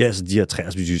ja, så de her træer,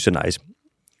 som vi synes er nice.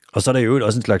 Og så er der jo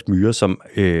også en slags myre, som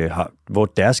hvor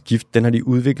deres gift, den har de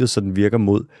udviklet, så den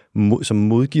virker som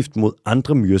modgift mod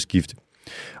andre myres gift.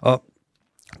 Og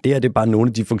det er bare nogle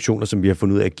af de funktioner, som vi har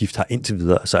fundet ud af, at gift har indtil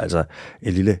videre. Så altså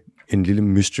en lille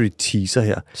mystery teaser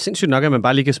her. Sindssygt nok, at man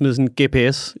bare lige kan smide sådan en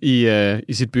GPS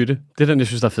i sit bytte. Det er den, jeg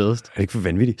synes, der er fedest. Er det ikke for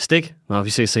vanvittigt? Stik. Nå, vi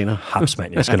ses senere. Haps,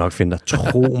 mand. Jeg skal nok finde dig.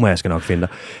 Tro mig, jeg skal nok finde dig.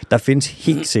 Der findes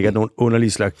helt sikkert nogle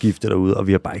underlige slags gifte derude, og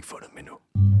vi har bare ikke fundet dem endnu.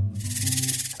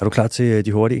 Er du klar til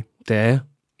de hurtige? Det er jeg.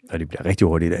 Og de bliver rigtig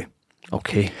hurtige i dag.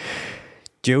 Okay.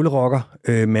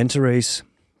 Djævlerokker, manta rays,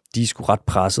 de er sgu ret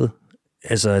presset.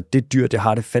 Altså, det dyr, det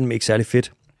har det fandme ikke særlig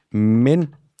fedt. Men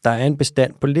der er en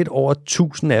bestand på lidt over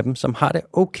 1000 af dem, som har det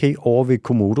okay over ved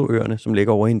Komodoøerne, som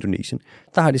ligger over i Indonesien.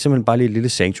 Der har de simpelthen bare lige et lille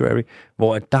sanctuary,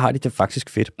 hvor der har de det faktisk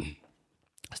fedt.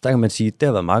 Så der kan man sige, at det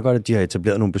har været meget godt, at de har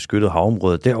etableret nogle beskyttede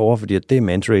havområder derovre, fordi det er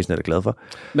manta rays, der er glad for.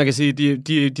 Man kan sige,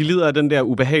 de lider af den der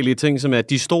ubehagelige ting, som er,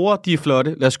 de er store, de er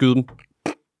flotte, lad os skyde dem.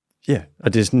 Ja,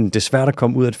 og det er svært at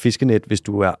komme ud af et fiskenet, hvis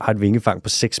du har et vingefang på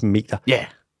 6 meter. Ja. Yeah.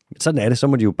 Sådan er det, så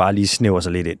må de jo bare lige snævre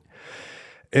sig lidt ind.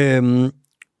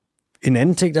 En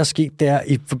anden ting, der er sket, det er,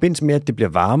 i forbindelse med, at det bliver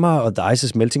varmere, og the ice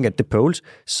is melting at the poles,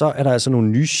 så er der altså nogle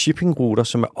nye shippingruter,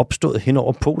 som er opstået hen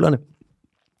over polerne.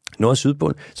 Nord- og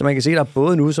Sydpolen. Så man kan se, der er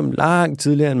både nu, som langt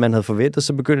tidligere, end man havde forventet,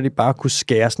 så begynder de bare at kunne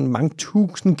skære sådan mange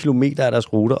tusind kilometer af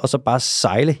deres ruter, og så bare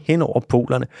sejle hen over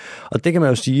polerne. Og det kan man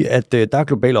jo sige, at der er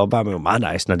global opvarmning jo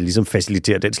meget nice, når det ligesom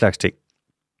faciliterer den slags ting.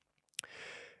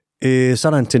 Så er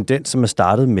der en tendens, som er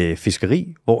startet med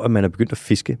fiskeri, hvor man er begyndt at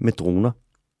fiske med droner.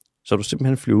 Så du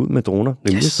simpelthen flyver ud med droner,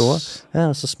 rimelig store. Ja,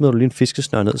 og så smider du lige en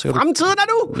fiskesnør ned. Så kan Fremtiden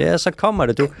er du! Ja, så kommer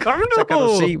det, du. Så kan du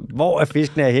se, hvor er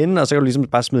fiskene er henne, og så kan du ligesom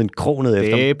bare smide en krog ned efter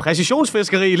dem. Det er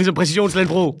præcisionsfiskeri, ligesom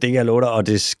præcisionslandbrug. Det kan jeg love dig, og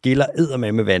det skiller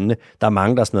med vandene. Der er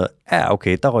mange, der er sådan noget, ja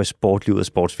okay, der røg sportliv af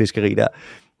sportsfiskeri der.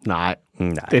 Nej,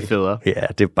 det er federe. Ja,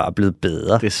 det er bare blevet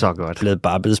bedre. Det er så godt. Det er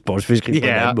bare blevet sportsfiskeri på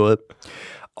en anden måde.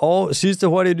 Og sidste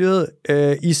hurtige nyhed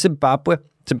i Zimbabwe.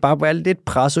 Zimbabwe er lidt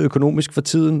presset økonomisk for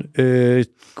tiden.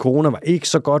 Corona var ikke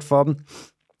så godt for dem.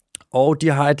 Og de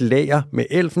har et lager med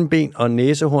elfenben og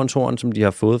næsehornshorn, som de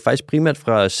har fået, faktisk primært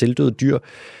fra selvdøde dyr,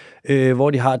 hvor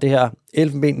de har det her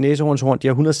elfenben, næsehornshorn. De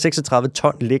har 136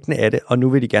 ton liggende af det, og nu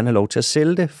vil de gerne have lov til at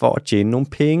sælge det for at tjene nogle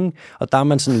penge. Og der er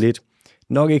man sådan lidt,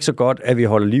 nok ikke så godt, at vi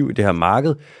holder liv i det her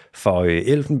marked for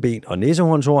elfenben og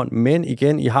næsehornshorn, men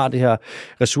igen, I har det her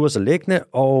ressourcer liggende,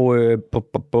 og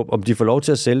om de får lov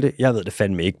til at sælge det, jeg ved det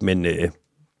fandme ikke, men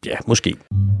ja, måske.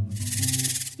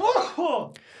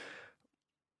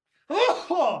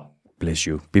 Bless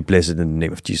you. Be blessed in the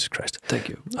name of Jesus Christ. Thank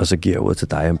you. Og så giver jeg ordet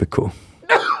til dig, MBK. Nu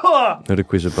er det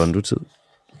Quizabando-tid.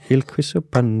 El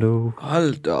Quizabando.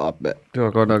 Hold da op, mand. Det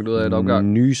var godt nok noget af et opgang.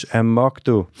 Nys amok,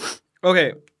 du.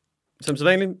 Okay. Som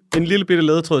sædvanligt, en lille bitte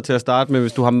ledetråd til at starte med,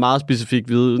 hvis du har meget specifik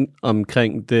viden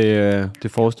omkring det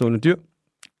forestående dyr.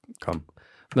 Kom.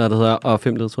 Hvad det hedder, og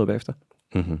 5 ledetråd bagefter.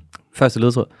 Mm-hmm. Første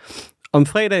ledetråd. Om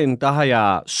fredagen, der har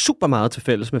jeg super meget til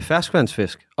fælles med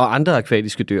ferskvandsfisk og andre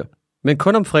akvatiske dyr. Men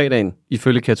kun om fredagen,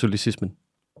 ifølge katolicismen.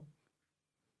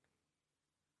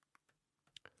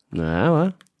 Ja, hvad?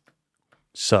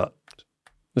 Så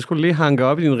Nu skulle du lige hanke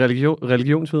op i din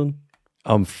religionsviden.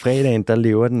 om fredagen, der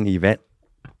lever den i vand.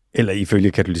 Eller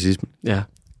ifølge katolicismen. Ja.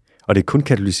 Og det er kun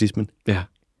katolicismen. Ja.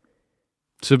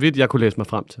 Så vidt jeg kunne læse mig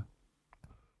frem til.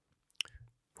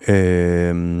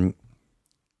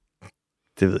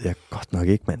 Det ved jeg godt nok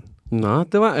ikke, mand. Nå,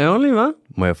 det var ærgerligt,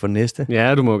 hva'? Må jeg få næste?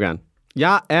 Ja, du må gerne.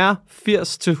 Jeg er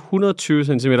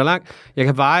 80-120 cm lang. Jeg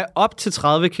kan veje op til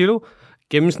 30 kilo.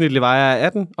 Gennemsnitlig vejer jeg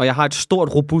 18, og jeg har et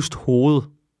stort, robust hoved.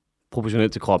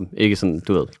 Proportionelt til kroppen. Ikke sådan,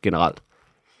 du ved, generelt.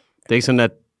 Det er ikke sådan,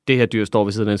 at det her dyr står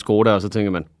ved siden af en Skoda, og så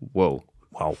tænker man, wow.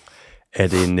 Er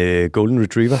det en golden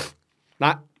retriever?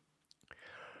 Nej.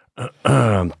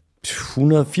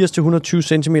 80-120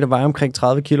 cm, vejer omkring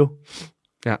 30 kilo.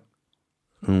 Ja.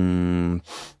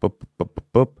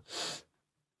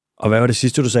 Og hvad var det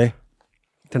sidste, du sagde?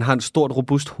 Den har et stort,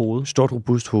 robust hoved. Stort,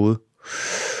 robust hoved.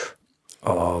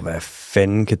 Hvad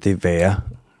fanden kan det være?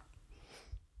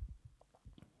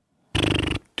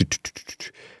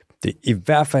 Det er i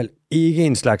hvert fald ikke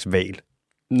en slags hval.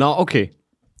 Nå, okay.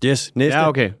 Yes, næste. Ja,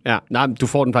 okay. Ja. Nej, du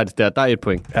får den faktisk der. Der er 1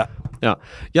 point. Ja.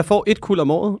 Jeg får 1 kuld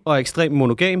om året, og er ekstremt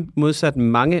monogam, modsat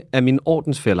mange af mine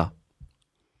ordensfæller.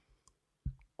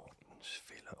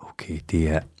 Okay, det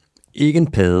er ikke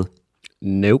en padde.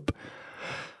 Nope.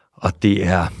 Og det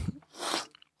er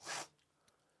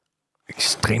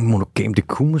ekstremt monogam. Det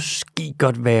kunne måske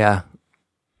godt være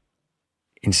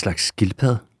en slags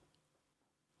skildpadde.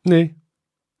 Nej.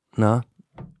 Nå.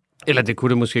 Eller det kunne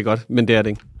det måske godt, men det er det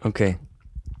ikke. Okay.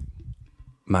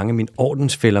 Mange af mine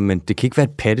ordensfælder, men det kan ikke være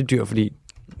et pattedyr, fordi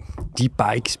de er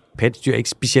bare ikke, pattedyr er ikke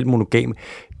specielt monogame.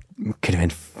 Kan det være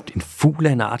en fugl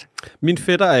af en art? Min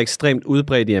fætter er ekstremt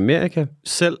udbredt i Amerika.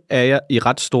 Selv er jeg i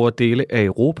ret store dele af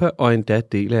Europa og endda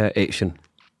dele af Asien.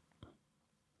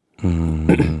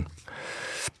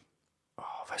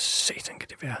 Hvad satan kan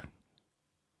det være?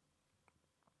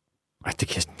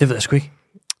 Det ved jeg sgu ikke.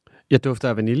 Jeg dufter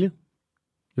af vanilje.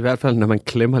 I hvert fald, når man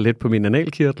klemmer lidt på mine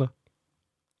analkirtler.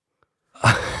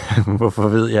 Hvorfor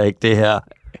ved jeg ikke det her?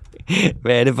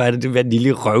 Hvad er det for det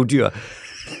vanilje røvdyr?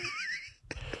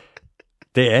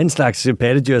 Det er en slags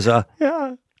pattedyr, så. Ja.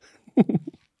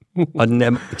 Og den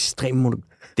er ekstremt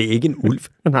det er ikke en ulv.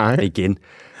 Nej. Igen.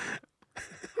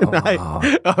 Nej.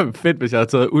 Fedt, hvis jeg har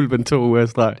taget ulven 2 uger i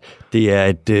streg. Det er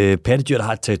et pattedyr, der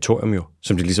har et territorium jo,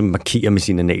 som det ligesom markerer med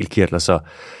sine analkirtler, så.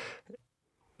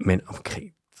 Men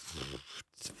omkring.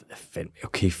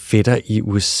 Okay, fætter i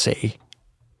USA.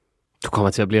 Du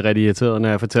kommer til at blive rigtig irriteret, når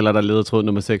jeg fortæller dig ledetråd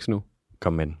nummer 6 nu.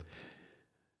 Kom med.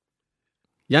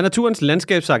 Jeg er naturens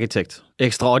landskabsarkitekt.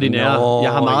 Ekstraordinær. Nå,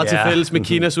 Jeg har meget til ja. fælles med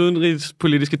Kinas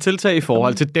udenrigspolitiske tiltag i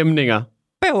forhold til dæmninger.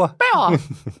 Bæver.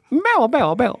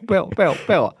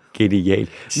 Genial.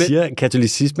 Siger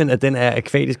katolicismen, at den er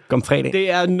akvatisk om fredag?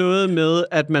 Det er noget med,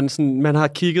 at man har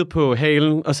kigget på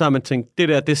halen, og så har man tænkt, det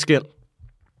der, det skæld.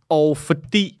 Og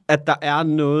fordi, at der er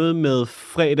noget med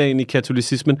fredagen i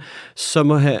katolicismen, så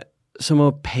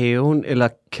må paven eller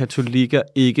katolikker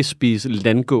ikke spise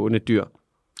landgående dyr.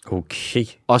 Okay.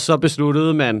 Og så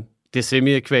besluttede man, det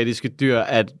semi-akvatiske dyr,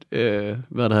 at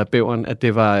bæveren, at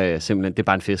det var simpelthen, det er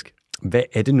bare en fisk. Hvad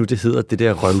er det nu, det hedder, det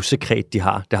der røvsekret, de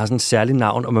har? Det har sådan et særligt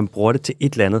navn, og man bruger det til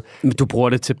et eller andet. Men du bruger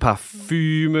det til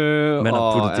parfume. Man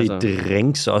har puttet det i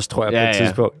drinks også, tror jeg, på et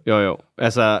tidspunkt. Jo.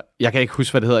 Altså, jeg kan ikke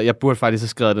huske, hvad det hedder. Jeg burde faktisk have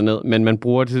skrevet det ned, men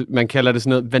man kalder det sådan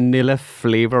noget vanilla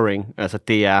flavoring. Altså,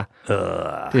 det er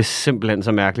simpelthen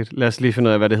så mærkeligt. Lad os lige finde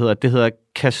ud af, hvad det hedder. Det hedder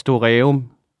castorium.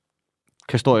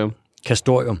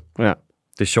 Castorium. Ja.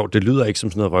 Det er sjovt, det lyder ikke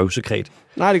som sådan noget røvsekret.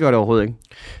 Nej, det gør det overhovedet ikke.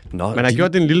 Man har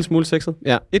gjort det en lille smule sexet.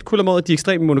 Ja, et kul om året, de er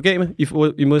ekstremt monogame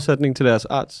i modsætning til deres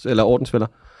arts eller ordensfælder.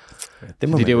 Ja,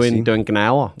 det er jo en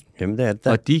gnaver. Jamen, det er det.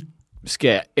 Og de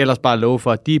skal ellers bare love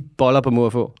for, at de boller på må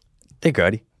at få. Det gør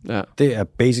de. Ja. Det er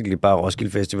basically bare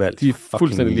Roskilde Festival. De er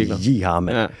fuldstændig ligeglade.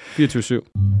 Ja,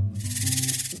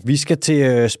 24/7. Vi skal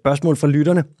til spørgsmål fra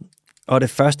lytterne. Og det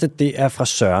første, det er fra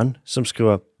Søren, som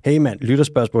skriver, hey mand,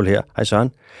 lytterspørgsmål her. Hej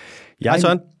Søren.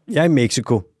 Jeg er i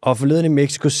Mexico, og forleden i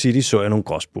Mexico City så jeg nogle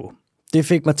gråspurve. Det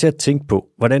fik mig til at tænke på,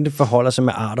 hvordan det forholder sig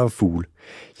med arter og fugle.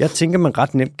 Jeg tænker, man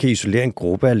ret nemt kan isolere en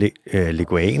gruppe af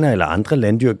leguaner eller andre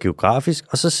landdyr geografisk,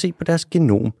 og så se på deres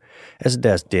genom, altså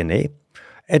deres DNA,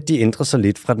 at de ændrer sig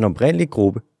lidt fra den oprindelige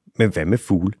gruppe. Men hvad med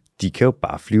fugle? De kan jo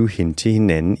bare flyve hen til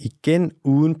hinanden igen,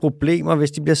 uden problemer,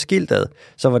 hvis de bliver skilt ad.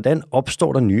 Så hvordan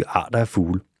opstår der nye arter af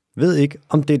fugle? Ved ikke,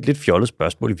 om det er et lidt fjollet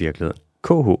spørgsmål i virkeligheden.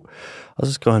 KH. Og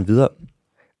så skriver han videre,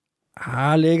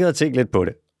 har ligget og tænkt lidt på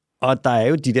det. Og der er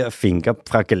jo de der finker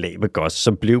fra Galapagos,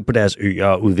 som blev på deres øer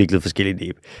og udviklede forskellige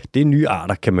næb. Det er nye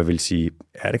arter, kan man vel sige.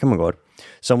 Ja, det kan man godt.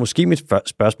 Så måske mit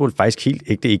spørgsmål faktisk helt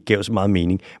ikke gav så meget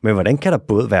mening. Men hvordan kan der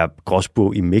både være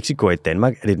gråspurv i Mexico og i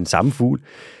Danmark? Er det den samme fugl?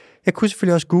 Jeg kunne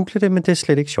selvfølgelig også google det, men det er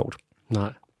slet ikke sjovt.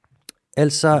 Nej.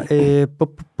 Altså,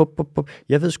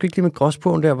 jeg ved sgu ikke lige med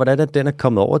gråspurven der, hvordan den er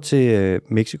kommet over til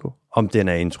Mexico. Om den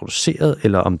er introduceret,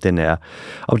 eller om det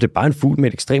er bare en fugl med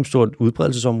et ekstremt stort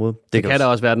udbredelsesområde. Det kan da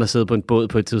også være, at den har siddet på en båd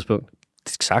på et tidspunkt.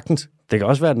 Sagtens. Det kan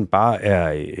også være, at den bare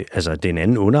er, det er en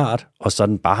anden underart, og så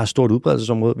den bare har stort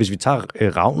udbredelsesområde. Hvis vi tager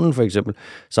ravnen for eksempel,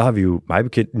 så har vi jo meget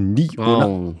bekendt 9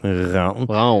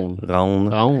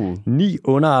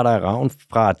 underarter af ravn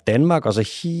fra Danmark, og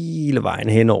så hele vejen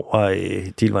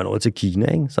henover, til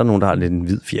Kina, ikke? Så er der nogen, der har lidt en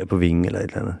hvid fjer på vingen, eller et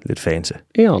eller andet, lidt fancy.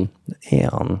 Æren,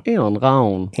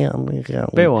 ravn.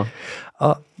 Bæver.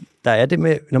 Og der er det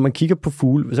med, når man kigger på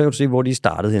fugle, så kan du se, hvor de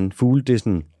startede hen. Fugle, det er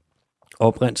sådan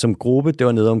oprindt som gruppe, det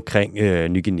var nede omkring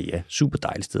Ny Guinea. Super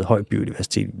dejligt sted, høj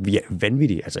biodiversitet. Vi er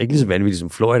vanvittige, altså ikke lige så vanvittige som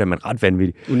Florida, men ret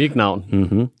vanvittige. Unik navn.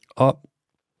 Mm-hmm. Og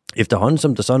efterhånden,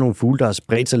 som der så er nogle fugle, der har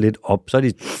spredt sig lidt op, så er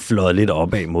de fløjet lidt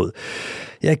opad mod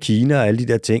Kina og alle de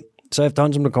der ting. Så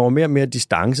efterhånden, som der kommer mere og mere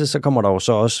distance, så kommer der jo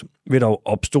så også, vil der jo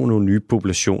opstå nogle nye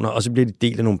populationer, og så bliver de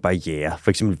del af nogle barrierer, for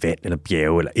eksempel vand eller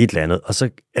bjerge eller et eller andet, og så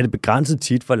er det begrænset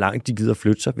tit, hvor langt de gider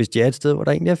flytte sig, hvis de er et sted, hvor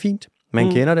der egentlig er fint.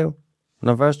 Man kender det jo.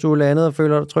 Når først du er landet og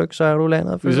føler dig tryg, så er du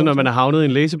landet og føler dig tryg. Når man er havnet i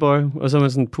en lazyboy, og så er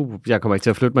man sådan, jeg kommer ikke til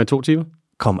at flytte mig i 2 timer.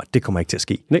 Det kommer ikke til at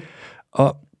ske. Nej.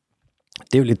 Og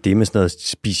det er jo lidt det med sådan noget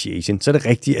speciation. Så er det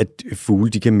rigtigt, at fugle,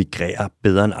 de kan migrere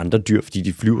bedre end andre dyr, fordi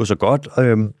de flyver så godt.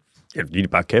 Ja, fordi de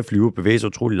bare kan flyve og bevæge sig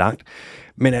utrolig langt.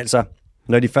 Men altså,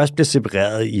 når de først bliver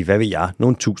separeret i, hvad ved jeg,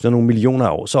 nogle tusinder, nogle millioner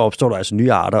af år, så opstår der altså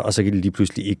nye arter, og så kan de lige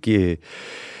pludselig ikke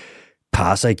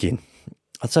parre sig igen.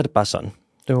 Og så er det bare sådan.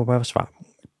 Det må bare være svar.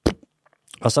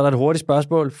 Og så er der et hurtigt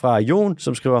spørgsmål fra Jon,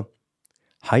 som skriver,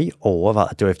 har I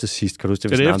overvejet, det var efter sidst, kan du huske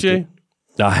det, vi snakkede om?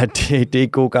 Nej, det er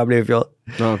ikke god gamle FJ. Nå,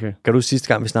 okay. Kan du huske sidste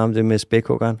gang, vi snakkede om det med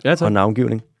spækhuggeren og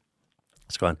navngivning?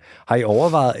 Skriver han, har I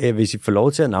overvejet, at hvis I får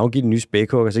lov til at navngive den nye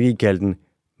spækhugger, så kan I kalde den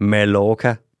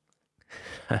Mallorca?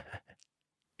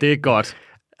 Det er godt.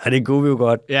 Ja, det kunne vi jo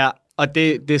godt. Ja, og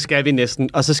det skal vi næsten.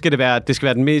 Og så skal det være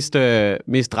den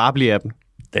mest drabelige af dem.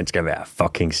 Den skal være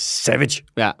fucking savage.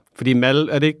 Ja, fordi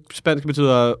er det ikke spansk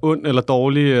betyder ond eller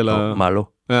dårlig? Eller? Malo.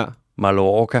 Ja.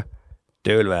 Mallorca.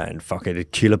 Det vil være en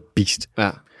fucking killer beast. Ja.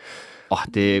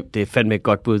 Det er fandme et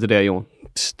godt bud, det der, Jon.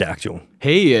 Stærkt, Jon.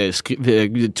 Hey,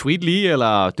 tweet lige,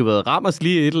 eller du ved, ram os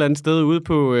lige et eller andet sted ude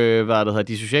på,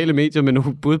 de sociale medier, med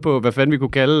nogle bud på, hvad fanden vi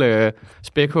kunne kalde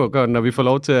spækhuggeren, når vi får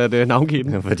lov til at navngive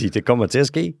den. Fordi det kommer til at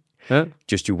ske. Ja.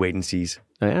 Just you wait and see.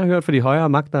 Ja, jeg har hørt fra de højere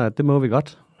magter, at det må vi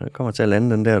godt. Det kommer til at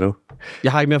lande den der, du.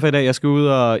 Jeg har ikke mere for i dag. Jeg skal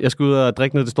ud og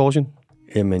drikke noget distortion.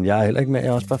 Jamen, jeg er heller ikke med. Jeg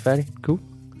er også bare færdig. Cool.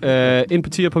 Ind på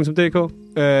tier.dk.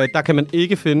 Der kan man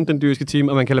ikke finde den dyriske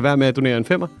time, og man kan lade være med at donere en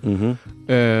 5'er.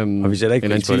 Mm-hmm. Og vi sætter ikke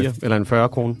eller en 10'er, eller en 40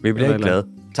 kroner. Vi bliver ikke glade.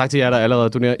 Tak til jer, der allerede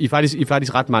donerer. I er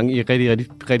faktisk ret mange. I er rigtig, rigtig,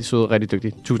 rigtig søde og rigtig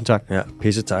dygtige. Tusind tak. Ja,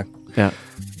 pisse tak. Ja.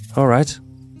 Alright.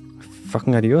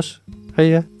 Fucking adios. Hej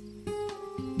ja.